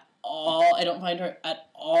Rose at all. I don't find her at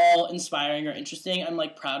all inspiring or interesting. I'm,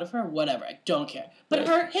 like, proud of her, whatever. I don't care. But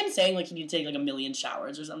him saying, like, he need to take, like, 1 million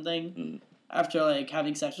showers or something after, like,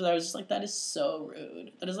 having sex with her, I was just like, that is so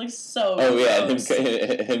rude. That is, like, so gross.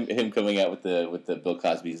 Him coming out with the Bill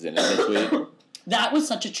Cosby's in it tweet. That was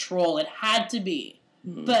such a troll. It had to be.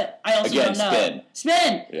 But I also don't know.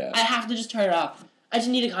 Spin! Yeah. I have to just turn it off. I just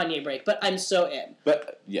need a Kanye break, but I'm so in.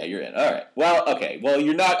 But, yeah, you're in. All right. Well, okay. Well,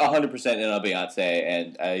 you're not 100% in on Beyonce,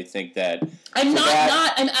 and I think that... I'm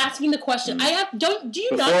not. I'm asking the question. Do you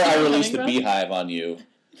before not... Before I release the beehive on you,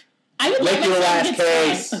 I would make your last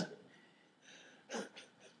case.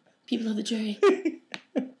 People of the jury.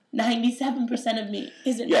 97% of me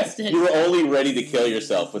is invested. Yes, you were only ready to kill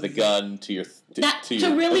yourself with a gun to your... from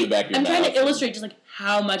the back of your I'm mouth. trying to illustrate just, like,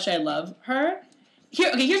 how much I love her.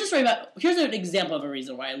 Here's a story here's an example of a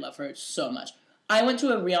reason why I love her so much. I went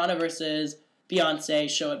to a Rihanna versus Beyonce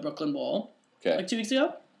show at Brooklyn Bowl, like 2 weeks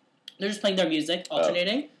ago. They're just playing their music,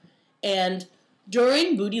 alternating. And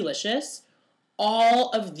during Bootylicious,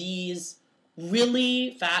 all of these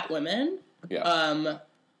really fat women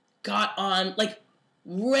got on, like,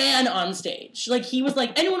 ran on stage. Like, he was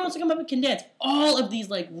like, anyone wants to come up and can dance. All of these,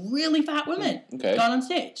 like, really fat women got on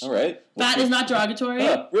stage. All right. Fat is not derogatory.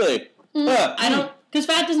 Really? I don't... Because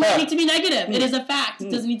fat does not need to be negative. It is a fact. It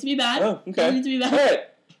doesn't need to be bad. Oh, okay. It doesn't need to be bad. All right.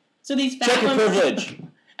 So these fat Check your privilege.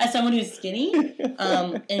 As someone who's skinny,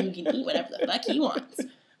 and can eat whatever the fuck he wants,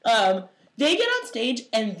 they get on stage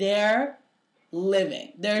and they're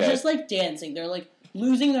living. They're just, like, dancing. They're, like,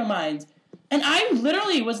 losing their minds. And I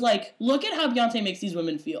literally was like, look at how Beyonce makes these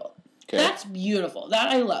women feel. Okay. That's beautiful. That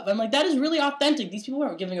I love. I'm like, that is really authentic. These people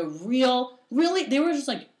were giving a they were just,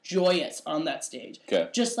 like, joyous on that stage. Okay.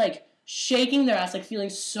 Just, like, shaking their ass, like, feeling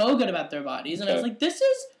so good about their bodies. And I was like, this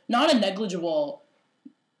is not a negligible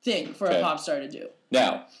thing for a pop star to do.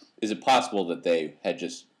 Now, is it possible that they had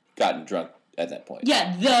just gotten drunk at that point?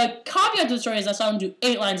 Yeah, the caveat to the story is I saw them do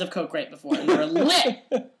 8 lines of coke right before, and they were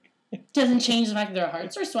lit. Doesn't change the fact that their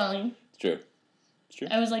hearts are swelling. It's true.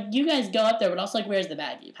 I was like, you guys go up there, but also, like, where's the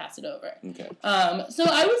baggie? Pass it over. Okay. So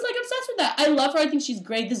I was, like, obsessed with that. I love her. I think she's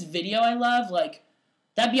great. This video I love. Like,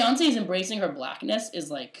 that Beyonce is embracing her blackness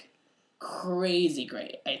is, like, crazy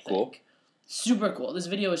great, I think. Cool. Super cool. This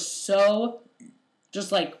video is so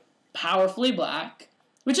just, like, powerfully black,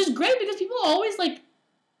 which is great because people always, like,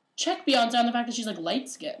 check Beyonce on the fact that she's, like,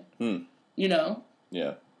 light-skinned. You know?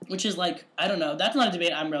 Yeah. Which is, like, I don't know. That's not a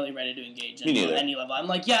debate I'm really ready to engage in on any level. I'm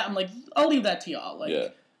like, I'll leave that to y'all.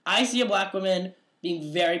 Like, I see a black woman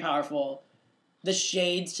being very powerful. The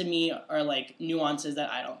shades, to me, are, like, nuances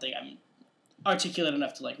that I don't think I'm articulate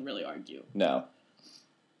enough to, like, really argue. No.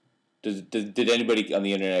 Did anybody on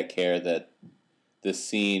the internet care that the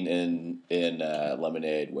scene in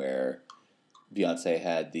Lemonade where Beyonce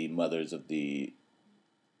had the mothers of the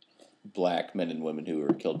black men and women who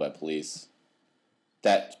were killed by police,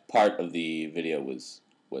 that part of the video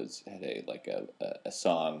had a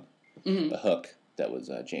song, a hook that was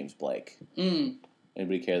James Blake.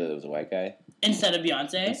 Anybody care that it was a white guy instead of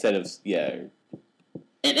Beyonce? Instead of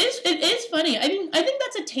It is funny. I mean, I think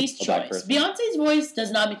that's a taste choice. Beyonce's voice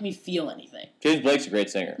does not make me feel anything. James Blake's a great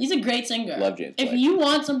singer. He's a great singer. Love James Blake. If you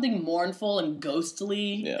want something mournful and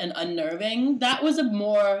ghostly and unnerving, that was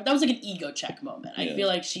like an ego check moment. I feel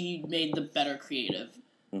like she made the better creative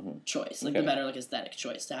choice, like the better like aesthetic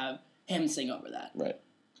choice to have him sing over that. Right.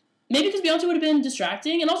 Maybe because Beyonce would have been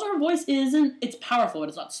distracting, and also her voice it's powerful, but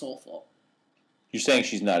it's not soulful. You're saying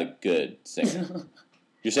she's not a good singer.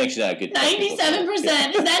 You're saying she's not a good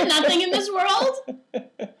 97%? Is that nothing in this world?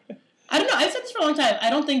 I don't know. I've said this for a long time. I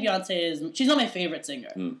don't think Beyonce she's not my favorite singer.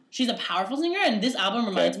 She's a powerful singer, and this album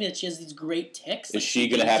reminds me that she has these great tics. Is she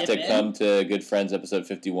going to have to come to Good Friends episode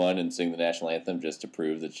 51 and sing the national anthem just to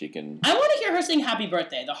prove that she can... I want to hear her sing Happy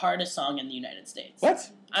Birthday, the hardest song in the United States.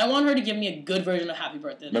 What? I want her to give me a good version of Happy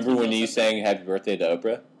Birthday. Remember when you sang Happy Birthday to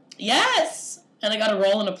Oprah? Yes! And I got a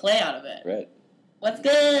role and a play out of it. Right. What's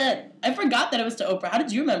good? I forgot that it was to Oprah. How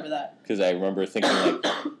did you remember that? Because I remember thinking, like,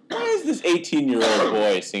 why is this 18-year-old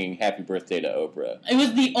boy singing Happy Birthday to Oprah? It was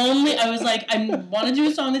I was like, I want to do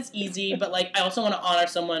a song that's easy, but, like, I also want to honor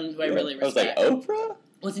someone who I really respect. I was like, Oprah?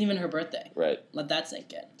 Wasn't even her birthday. Right. Let that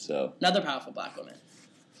sink in. So. Another powerful black woman.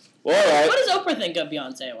 Well, all right. What does Oprah think of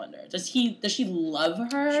Beyonce, I wonder? Does she love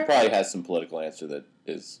her? She probably has some political answer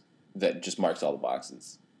that just marks all the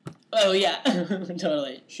boxes. Oh yeah,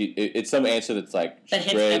 totally. It's some answer that's like That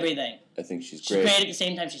hits great. everything. I think she's She's great at the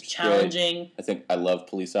same time. She's challenging. Great. I think I love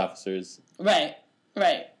police officers. Right.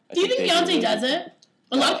 Do you think Beyonce does it?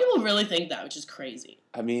 A lot of people really think that, which is crazy.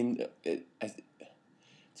 I mean, to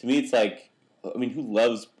me, it's like, I mean, who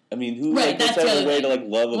loves? I mean, who right? That's the other way to like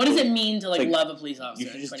love? What does it mean to like love a police officer? You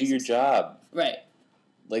should just do your job. Right.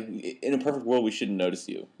 Like in a perfect world, we shouldn't notice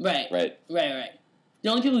you. Right. The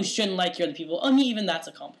only people who shouldn't like you are the people. I mean, even that's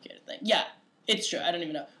a complicated thing. Yeah, it's true. I don't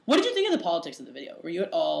even know. What did you think of the politics of the video? Were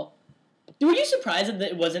you surprised that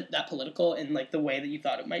it wasn't that political in like the way that you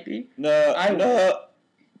thought it might be? No,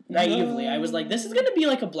 naively, I was like, this is going to be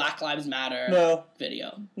like a Black Lives Matter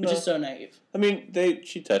video, which is so naive. I mean,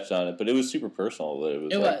 she touched on it, but it was super personal.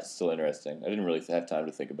 It was still interesting. I didn't really have time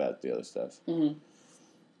to think about the other stuff. Mm-hmm.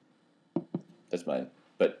 That's mine.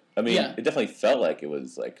 But I mean, it definitely felt like it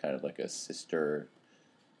was like kind of like a sister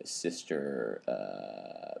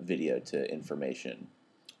video to Information.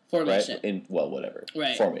 Formation. Right? Whatever.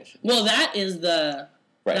 Right. Formation. Well, that is the...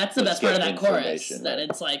 Right. That's the best part of that chorus, that right.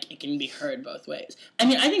 It's like, it can be heard both ways. I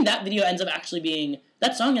mean, I think that video ends up actually being,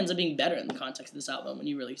 that song ends up being better in the context of this album when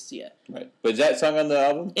you really see it. Right. But is that song on the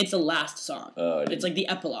album? It's the last song. Oh, it's like the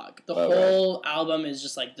epilogue. The whole album is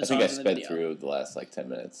just like the songs in the video. I think I sped through the last like 10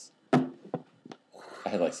 minutes. I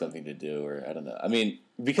had like something to do, or I don't know. I mean,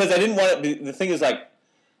 because I didn't want it, the thing is like,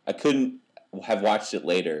 I couldn't have watched it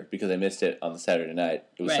later because I missed it on the Saturday night.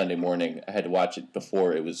 It was Sunday morning. I had to watch it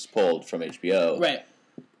before it was pulled from HBO. Right.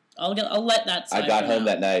 I'll let that slide. I got home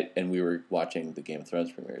that night and we were watching the Game of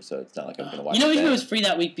Thrones premiere, so it's not like I'm going to watch it. HBO was free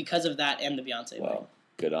that week because of that and the Beyonce thing. Well,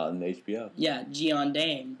 good on HBO. Yeah, G on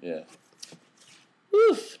Dame. Yeah.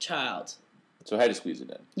 Oof, child. So how do you squeeze it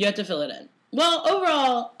in? You have to fill it in. Well,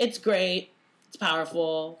 overall, it's great. It's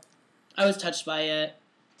powerful. I was touched by it.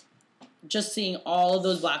 Just seeing all of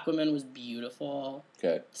those black women was beautiful.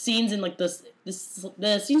 Okay. Scenes in like the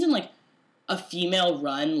scenes in like a female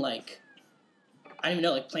run like I don't even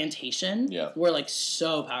know, like plantation. Yeah. Were like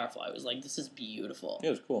so powerful. I was like, this is beautiful. Yeah,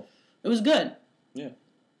 it was cool. It was good. Yeah.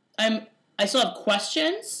 I still have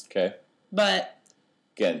questions. Okay. But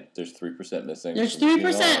again, there's 3% missing. There's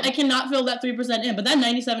 3%. I cannot fill that 3% in, but that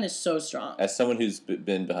 97 is so strong. As someone who's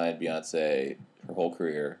been behind Beyonce her whole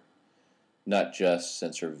career, not just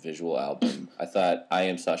since her visual album, I thought I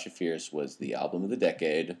Am Sasha Fierce was the album of the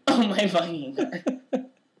decade. Oh my fucking God.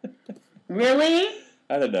 Really?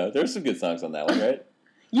 I don't know. There's some good songs on that one, right?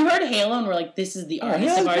 You heard Halo and were like, this is the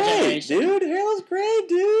artist of our generation. Dude, Halo's great,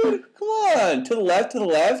 dude. Come on. To the left.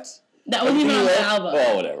 That wasn't even on the album.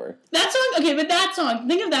 Oh, whatever. That song, okay, but that song,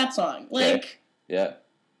 think of that song. Like, okay. Yeah.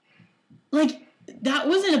 Like, that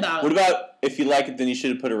wasn't about... What about If You Like It, Then You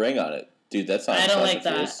Should Have Put a Ring on It? Dude, that song. I don't like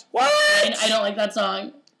that. What? I don't like that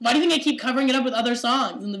song. Why do you think I keep covering it up with other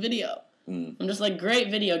songs in the video? I'm just like, great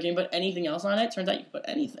video. Can you put anything else on it? Turns out you can put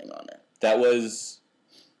anything on it. That was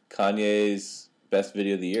Kanye's best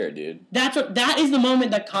video of the year, dude. That is the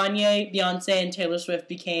moment that Kanye, Beyonce, and Taylor Swift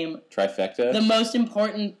became... Trifecta? The most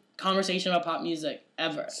important conversation about pop music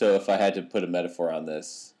ever. So if I had to put a metaphor on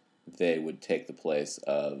this, they would take the place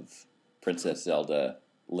of Princess Zelda,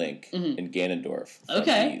 Link, and Ganondorf.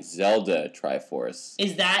 Okay. The Zelda Triforce.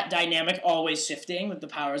 Is that dynamic always shifting, with the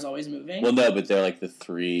powers always moving? Well, no, but they're like the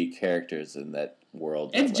three characters in that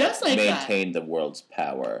world. It's just like that. Maintain the world's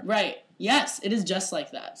power. Right. Yes, it is just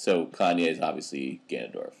like that. So Kanye is obviously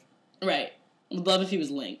Ganondorf. Right. Would love if he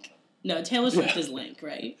was Link. No, Taylor Swift is Link,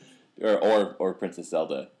 right? Or Princess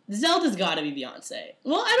Zelda. Zelda's gotta be Beyonce.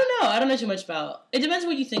 Well, I don't know. I don't know too much about... It depends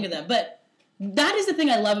what you think of that, but that is the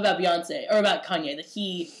thing I love about Beyonce, or about Kanye, that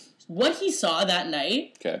what he saw that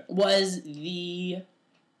night was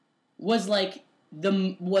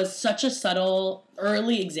such a subtle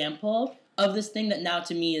early example of this thing that now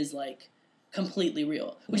to me is like completely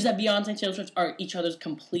real, which is that Beyonce and Taylor Swift are each other's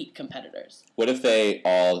complete competitors. What if they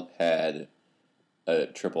all had a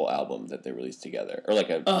triple album that they released together, or like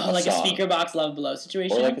a song. A Speaker Box Love Below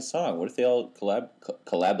situation, or like a song? What if they all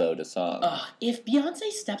collaboed a song? If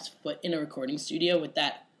Beyonce steps foot in a recording studio with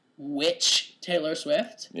that witch Taylor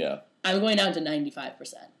Swift, I'm going down to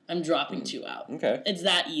 95%. I'm dropping 2 out. Okay, it's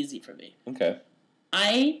that easy for me. Okay,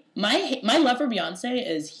 my love for Beyonce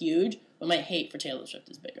is huge, but my hate for Taylor Swift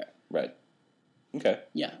is bigger. Right. Okay.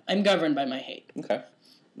 Yeah, I'm governed by my hate.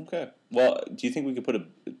 Okay. Well, do you think we could put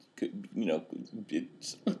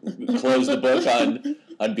close the book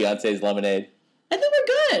on Beyonce's Lemonade? I think we're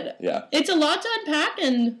good. Yeah. It's a lot to unpack,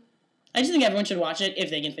 and I just think everyone should watch it if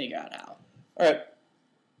they can figure out how. All right.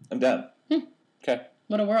 I'm down. Okay.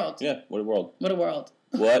 What a world. Yeah, what a world. What a world.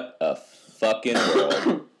 What a fucking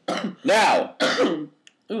world. Now,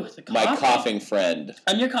 Ooh, the coughing. My coughing friend.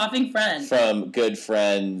 I'm your coughing friend. From Good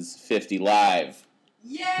Friends 50 Live.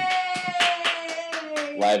 Yay!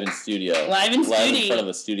 Live in studio. Live in front of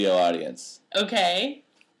a studio audience. Okay.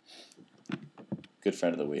 Good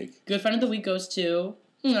friend of the week. Good friend of the week goes to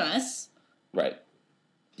us. Right.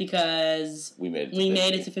 Because we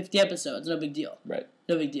made it to 50 episodes. No big deal. Right.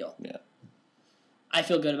 No big deal. Yeah. I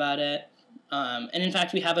feel good about it. And in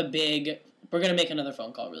fact, we have we're going to make another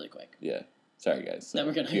phone call really quick. Yeah. Sorry, guys. That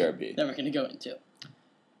we're going BRB. to go into.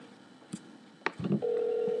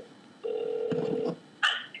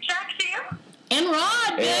 And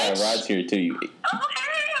Rod, bitch! Yeah, Rod's here too. Oh,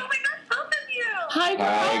 hey! Oh my gosh, both of you! Hi, girl.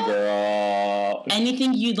 Hi, girl.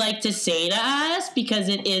 Anything you'd like to say to us? Because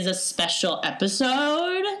it is a special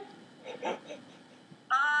episode.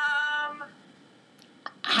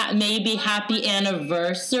 Maybe happy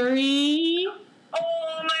anniversary.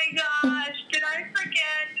 Oh my gosh! Did I forget?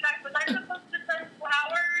 Was I supposed to send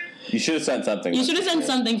flowers? You should have sent something. You should have sent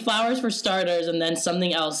something, flowers for starters, and then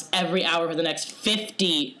something else every hour for the next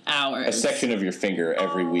 50 hours. A section of your finger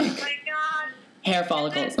every week. Oh my god. Hair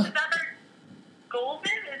follicles. Is that our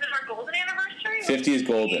golden? Is it our golden anniversary? 50 is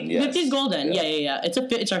golden, yes. 50 is golden, yeah. It's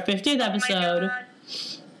our 50th episode.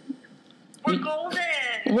 Oh my god.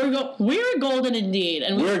 We're golden. We're golden indeed.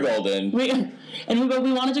 And we're golden. But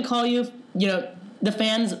we wanted to call you, the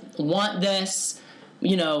fans want this.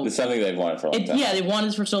 It's something they've wanted for a long time. Yeah, they've wanted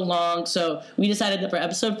this for so long. So we decided that for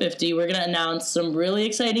episode 50, we're going to announce some really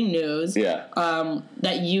exciting news. Yeah.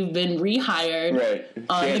 That you've been rehired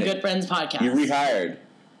on Janet, the Good Friends podcast. You're rehired.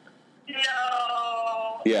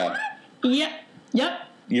 No. Yeah. Yeah. Yep.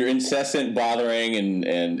 Your incessant bothering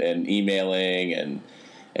and emailing and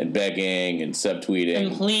begging and subtweeting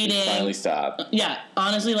and pleading finally stopped. Yeah,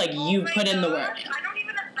 honestly, you put in the work. I don't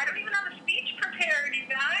even have a speech prepared, you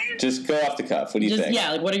guys. Just go off the cuff. What do you think?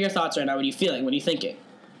 Yeah, what are your thoughts right now? What are you feeling? What are you thinking?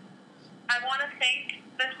 I want to thank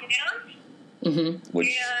the fans. Mm-hmm.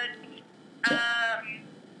 Which? And,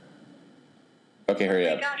 okay, hurry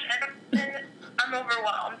up. Oh my gosh, I'm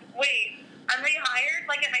overwhelmed. Wait, I'm rehired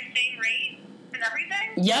at my same rate and everything?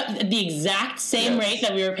 Yep, the exact same rate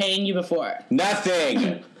that we were paying you before.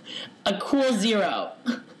 Nothing. A cool 0.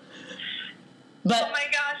 But oh my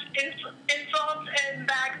gosh, insults and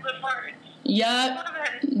bags of farts. Yep. I love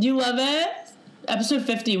it. You love it? Episode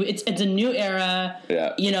 50, it's a new era.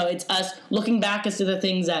 Yeah. It's us looking back as to the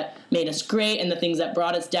things that made us great and the things that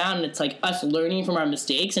brought us down, and it's us learning from our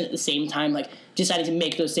mistakes and at the same time deciding to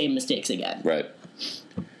make those same mistakes again. Right.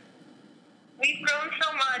 We've grown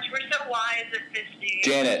so much. We're so wise at 50.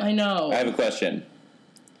 Janet. I know. I have a question.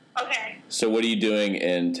 Okay. So what are you doing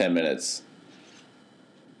in 10 minutes?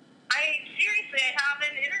 I have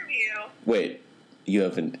an interview. Wait, you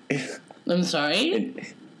have I'm sorry?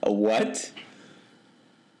 A what?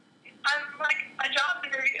 I'm a job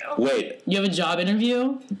interview. Wait. You have a job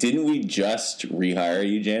interview? Didn't we just rehire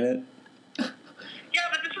you, Janet? Yeah,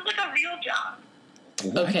 but this is a real job.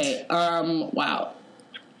 What? Okay, wow.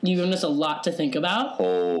 You've given us a lot to think about.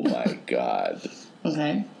 Oh my god.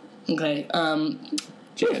 Okay.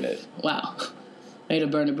 Janet. Wow. I had to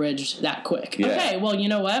burn a bridge that quick. Yeah. Okay, well, you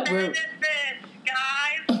know what? Benefits,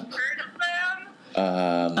 guys. Heard of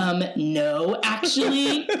them? No,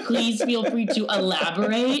 actually. Please feel free to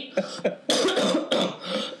elaborate.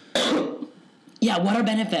 Yeah, what are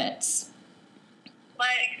benefits?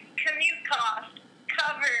 Commute cost,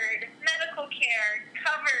 covered. Medical care,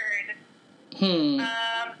 covered.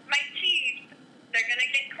 My teeth, they're gonna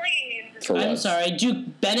get cleaned. For what? I'm sorry, do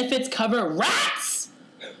benefits cover rats?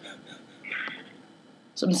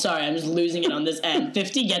 So I'm sorry, I'm just losing it on this end.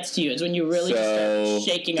 50 gets to you. It's when you really just start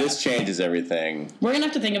shaking up. This changes everything. We're going to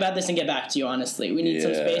have to think about this and get back to you, honestly. We need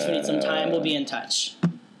some space. We need some time. We'll be in touch.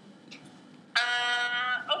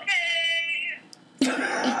 Okay.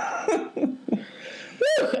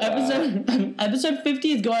 Episode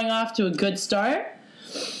 50 is going off to a good start.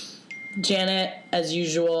 Janet, as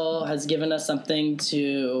usual, has given us something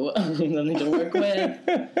to work with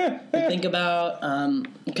and think about.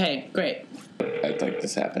 Okay, great. I think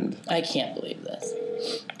this happened. I can't believe this.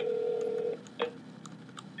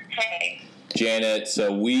 Hey. Janet,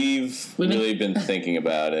 so we've really been thinking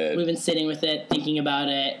about it. We've been sitting with it, thinking about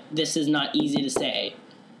it. This is not easy to say.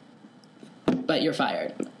 But you're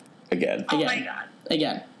fired. Again. Oh my god.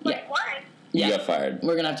 Again. Wait, Yeah. what? You Yeah. got fired.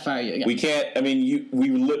 We're going to have to fire you again. We can't,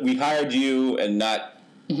 we hired you and not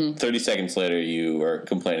 30 seconds later you were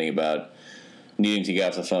complaining about needing to get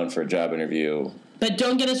off the phone for a job interview. But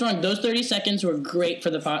don't get us wrong. Those 30 seconds were great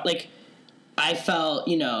for the pod. I felt,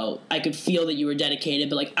 I could feel that you were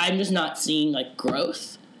dedicated, but, I'm just not seeing,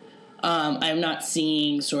 growth. I'm not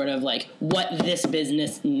seeing sort of like what this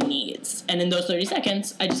business needs. And in those 30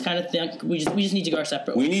 seconds, I just kind of think we just need to go our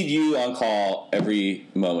separate ways. We need you on call every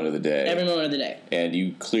moment of the day. Every moment of the day. And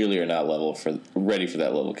you clearly are not ready for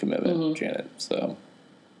that level of commitment, Janet. So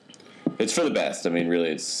it's for the best. I mean, really,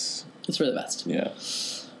 it's for the best. Yeah.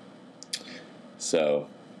 So.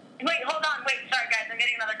 Wait, hold on. Wait, sorry, guys. I'm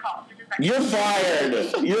getting another call. Just a second. You're fired.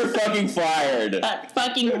 You're fucking fired. That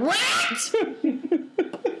fucking rat!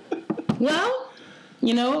 Well,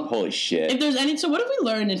 you know. Holy shit. If there's any, so what have we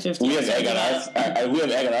learned in 50 we have episodes? we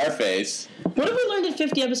have egg on our face. What have we learned in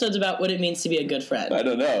 50 episodes about what it means to be a good friend? I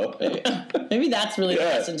don't know. Maybe that's really the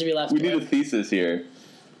lesson to be left with. We need a thesis here.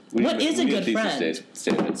 What is a good friend?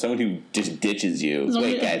 Statement. Someone who just ditches you.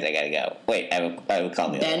 Wait, guys, I gotta go. Wait, I will call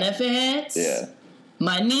me. Benefits. Yeah.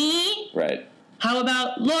 Money. Right. How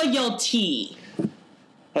about loyalty?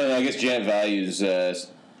 Well, I guess Janet values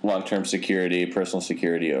long-term security, personal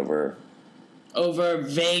security over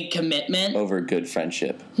vague commitment. Over good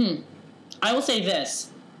friendship. I will say this.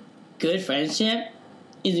 Good friendship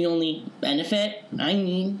is the only benefit I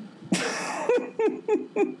need.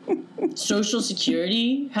 Social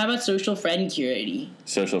security? How about social friend security?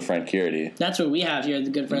 Social friend security. That's what we have here at the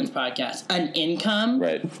Good Friends podcast. An income.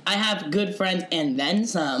 Right. I have good friends and then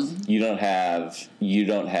some. You don't have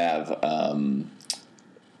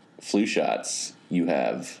flu shots. You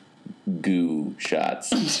have goo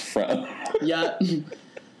shots from Yeah.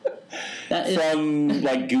 That is from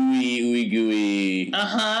like gooey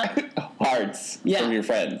hearts from your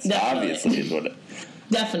friends. Definitely. Obviously is what it.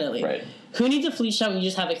 Definitely. Right. Who needs a flu shot when you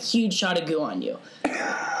just have a huge shot of goo on you?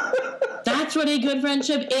 That's what a good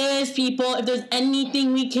friendship is, people. If there's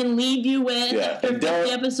anything we can leave you with for 50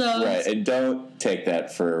 episodes. Right, and don't take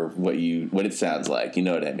that for what it sounds like. You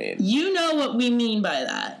know what I mean. You know what we mean by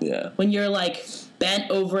that. Yeah. When you're like bent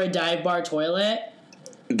over a dive bar toilet.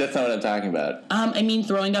 That's not what I'm talking about. I mean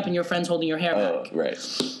throwing up and your friend's holding your hair back. Oh, right.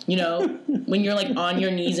 You know, when you're like on your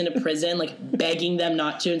knees in a prison, like begging them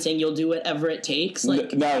not to and saying you'll do whatever it takes.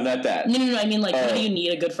 Like no, not that. No. I mean like, how do you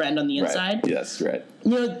need a good friend on the inside? Right. Yes, right.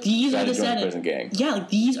 You know, these are the settings. Prison gang. Yeah, like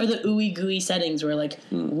these are the ooey gooey settings where like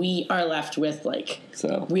we are left with like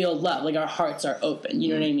real love. Like our hearts are open.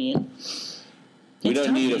 You know what I mean? We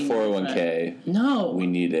don't need a 401k. No. We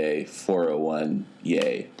need a 401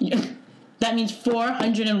 yay. That means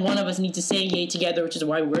 401 of us need to say yay together, which is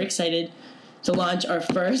why we're excited to launch our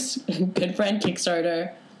first Good Friend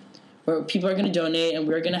Kickstarter, where people are going to donate, and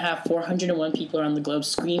we're going to have 401 people around the globe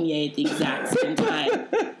scream yay at the exact same time.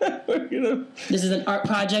 This is an art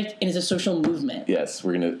project, and it's a social movement. Yes,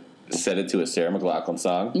 we're going to set it to a Sarah McLachlan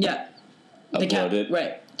song. Yeah. Upload it.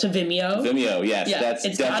 Right. To Vimeo. Vimeo, yes. Yeah, that's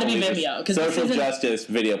it's got to be Vimeo. Social justice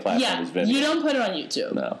video platform is Vimeo. You don't put it on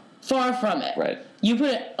YouTube. No. Far from it. Right. You put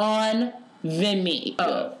it on Vimeo.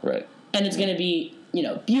 Yeah, right. And it's going to be,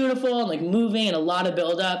 beautiful and like moving and a lot of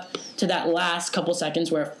build up to that last couple seconds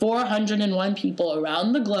where 401 people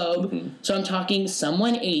around the globe, so I'm talking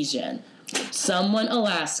someone Asian, someone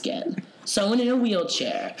Alaskan, someone in a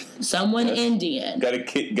wheelchair, someone Indian. Got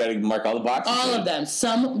to mark all the boxes. All of them.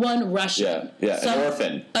 Someone Russian. Yeah, an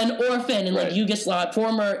orphan. An orphan in like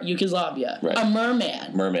former Yugoslavia. Right. A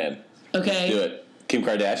merman. Okay? Do it. Kim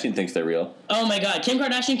Kardashian thinks they're real. Oh my god, Kim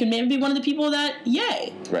Kardashian could maybe be one of the people that,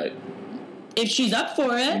 yay. Right. If she's up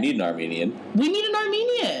for it. We need an Armenian. We need an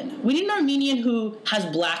Armenian who has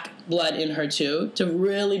black blood in her too, to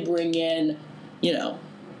really bring in, the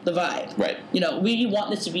vibe. Right. We want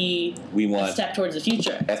this to be a step towards the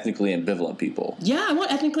future. Ethnically ambivalent people. Yeah, I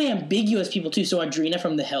want ethnically ambiguous people too. So Audrina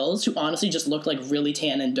from The Hills, who honestly just looked like really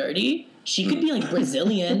tan and dirty, she could be like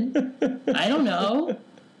Brazilian. I don't know.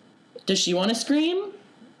 Does she want to scream?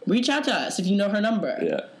 Reach out to us if you know her number.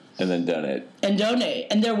 Yeah. And then donate.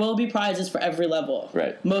 And there will be prizes for every level.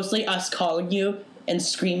 Right. Mostly us calling you and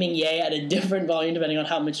screaming yay at a different volume depending on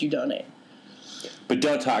how much you donate. But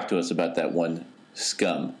don't talk to us about that one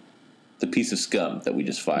scum. The piece of scum that we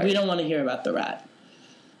just fired. We don't want to hear about the rat.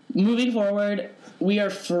 Moving forward, we are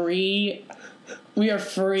free. We're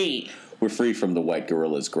free from the white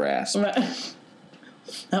gorilla's grasp. Right.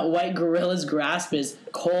 That white gorilla's grasp is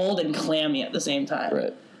cold and clammy at the same time.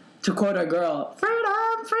 Right. To quote our girl, freedom,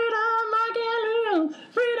 I can't lose.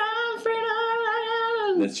 Freedom.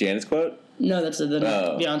 That's Janet's quote? No, that's the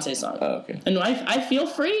Beyonce song. Oh, okay. And I feel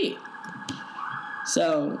free.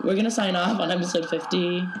 So, we're going to sign off on episode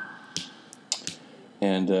 50.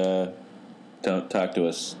 And don't talk to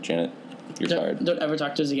us, Janet. You're fired. Don't ever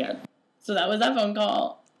talk to us again. So that was that phone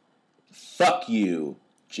call. Fuck you,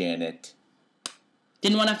 Janet.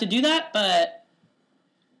 Didn't want to have to do that, but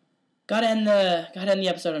gotta end the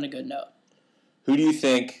episode on a good note. Who do you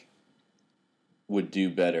think would do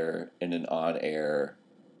better in an on-air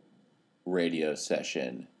radio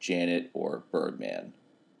session, Janet or Birdman?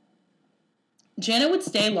 Janet would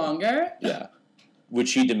stay longer. Yeah. Would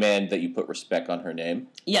she demand that you put respect on her name?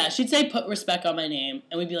 Yeah, she'd say, put respect on my name.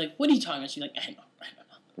 And we'd be like, what are you talking about? She'd be like, I don't know.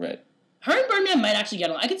 Right. Her and Birdman might actually get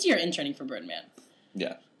along. I could see her interning for Birdman.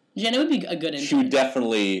 Yeah. Janet would be a good intern. She would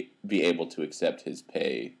definitely be able to accept his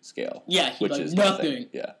pay scale. Yeah, he'd which like, is nothing.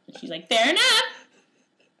 Yeah. And she's like, fair enough.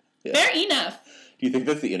 Yeah. Fair enough. Do you think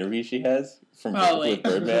that's the interview she has from Probably. with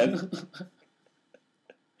Birdman?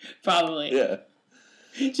 Probably. Yeah.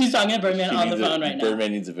 She's talking to Birdman on the phone right now.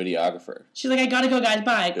 Birdman needs a videographer. She's like, I gotta go, guys.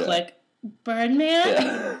 Bye. Yeah. Click. Birdman?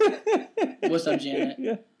 Yeah. What's up, Janet?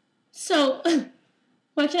 Yeah. So,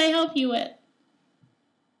 what can I help you with?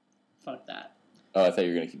 Fuck that. Oh, I thought you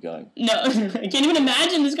were going to keep going. No, I can't even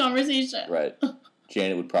imagine this conversation. Right.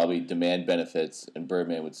 Janet would probably demand benefits, and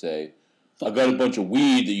Birdman would say, I've got a bunch of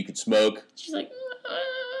weed that you could smoke. She's like,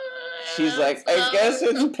 She's like, I guess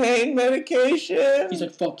it's pain medication. He's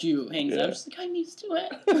like, fuck you. Hangs Yeah. up. She's like, I'm used to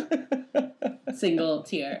it. Single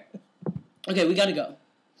tear. Okay, we gotta go.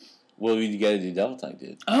 Well, you gotta do Devil Tongue,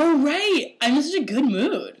 dude. Oh, right. I'm in such a good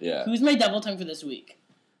mood. Yeah. Who's my devil tongue for this week?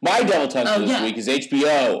 My Devil Tongue for this week is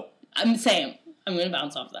HBO. I'm Sam. I'm gonna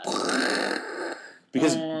bounce off that.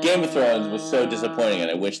 Because Game of Thrones was so disappointing, and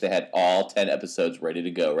I wish they had all 10 episodes ready to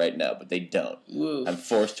go right now, but they don't. Woof. I'm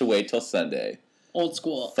forced to wait till Sunday. Old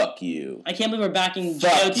school. Fuck you. I can't believe we're backing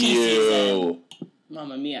Fuck GOT season. you.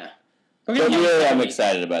 Mamma mia. But really, I'm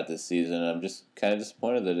excited about this season. I'm just kind of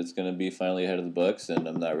disappointed that it's going to be finally ahead of the books, and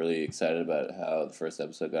I'm not really excited about how the first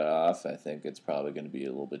episode got off. I think it's probably going to be a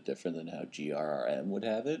little bit different than how GRRM would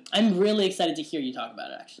have it. I'm really excited to hear you talk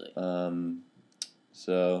about it, actually.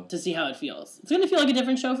 So to see how it feels. It's going to feel like a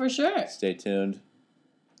different show for sure. Stay tuned.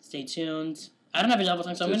 Stay tuned. I don't have a double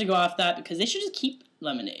tongue, so I'm going to go off that because they should just keep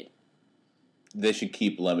Lemonade. They should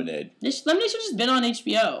keep Lemonade. Lemonade should have just been on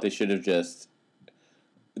HBO. They should have just...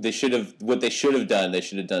 What they should have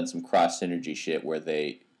done some cross synergy shit where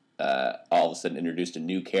they all of a sudden introduced a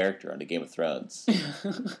new character onto Game of Thrones.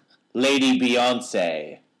 Lady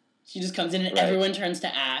Beyonce. She just comes in and everyone turns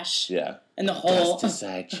to ash. Yeah. And the whole... Dust to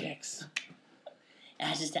side chicks.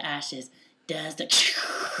 Ashes to ashes. Dust to...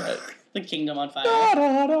 Right. The kingdom on fire.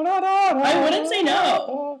 I wouldn't say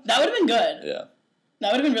no. That would have been good. Yeah.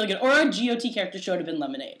 That would have been really good. Or a GOT character show would have been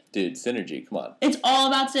Lemonade. Dude, synergy, come on. It's all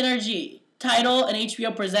about synergy. Title and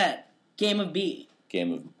HBO present Game of B.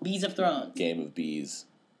 Bees of Thrones. Game of Bees.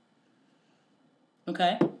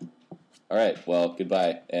 Okay. All right. Well,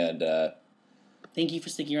 goodbye, and thank you for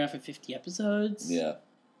sticking around for 50 episodes. Yeah.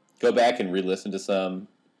 Go back and re-listen to some.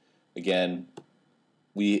 Again,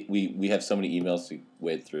 we have so many emails to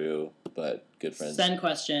wade through, but good friends. Send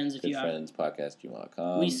questions if you have.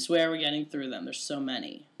 Goodfriendspodcast@gmail.com. We swear we're getting through them. There's so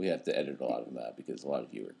many. We have to edit a lot of them out because a lot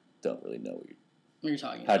of you don't really know what you're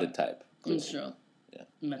talking how about. to type. It's true. Yeah.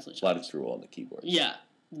 Mentally challenged. A lot of drool on the keyboard. Yeah.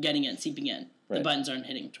 Getting in, seeping in. Right. The buttons aren't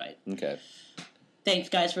hitting right. Okay. Thanks,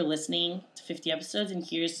 guys, for listening to 50 episodes, and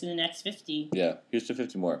here's to the next 50. Yeah. Here's to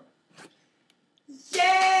 50 more.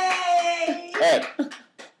 Yay! All right.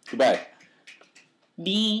 Goodbye.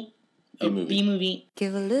 B movie.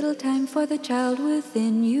 Give a little time for the child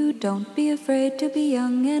within you. Don't be afraid to be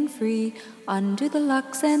young and free. Undo the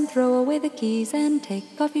locks and throw away the keys and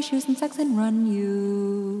take off your shoes and socks and run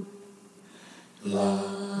you. La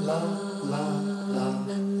la la la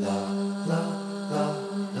la la la.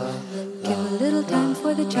 Give a little time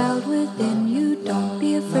for the child within you. Don't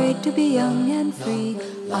be afraid to be young and free.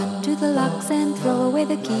 Undo the locks and throw away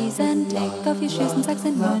the keys and take off your shoes and socks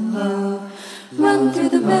and run you. Run through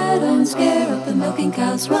the meadow and scare up the milking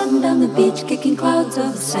cows. Run down the beach kicking clouds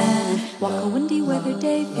of sand. Walk a windy weather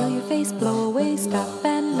day, feel your face blow away. Stop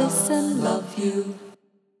and listen, love you.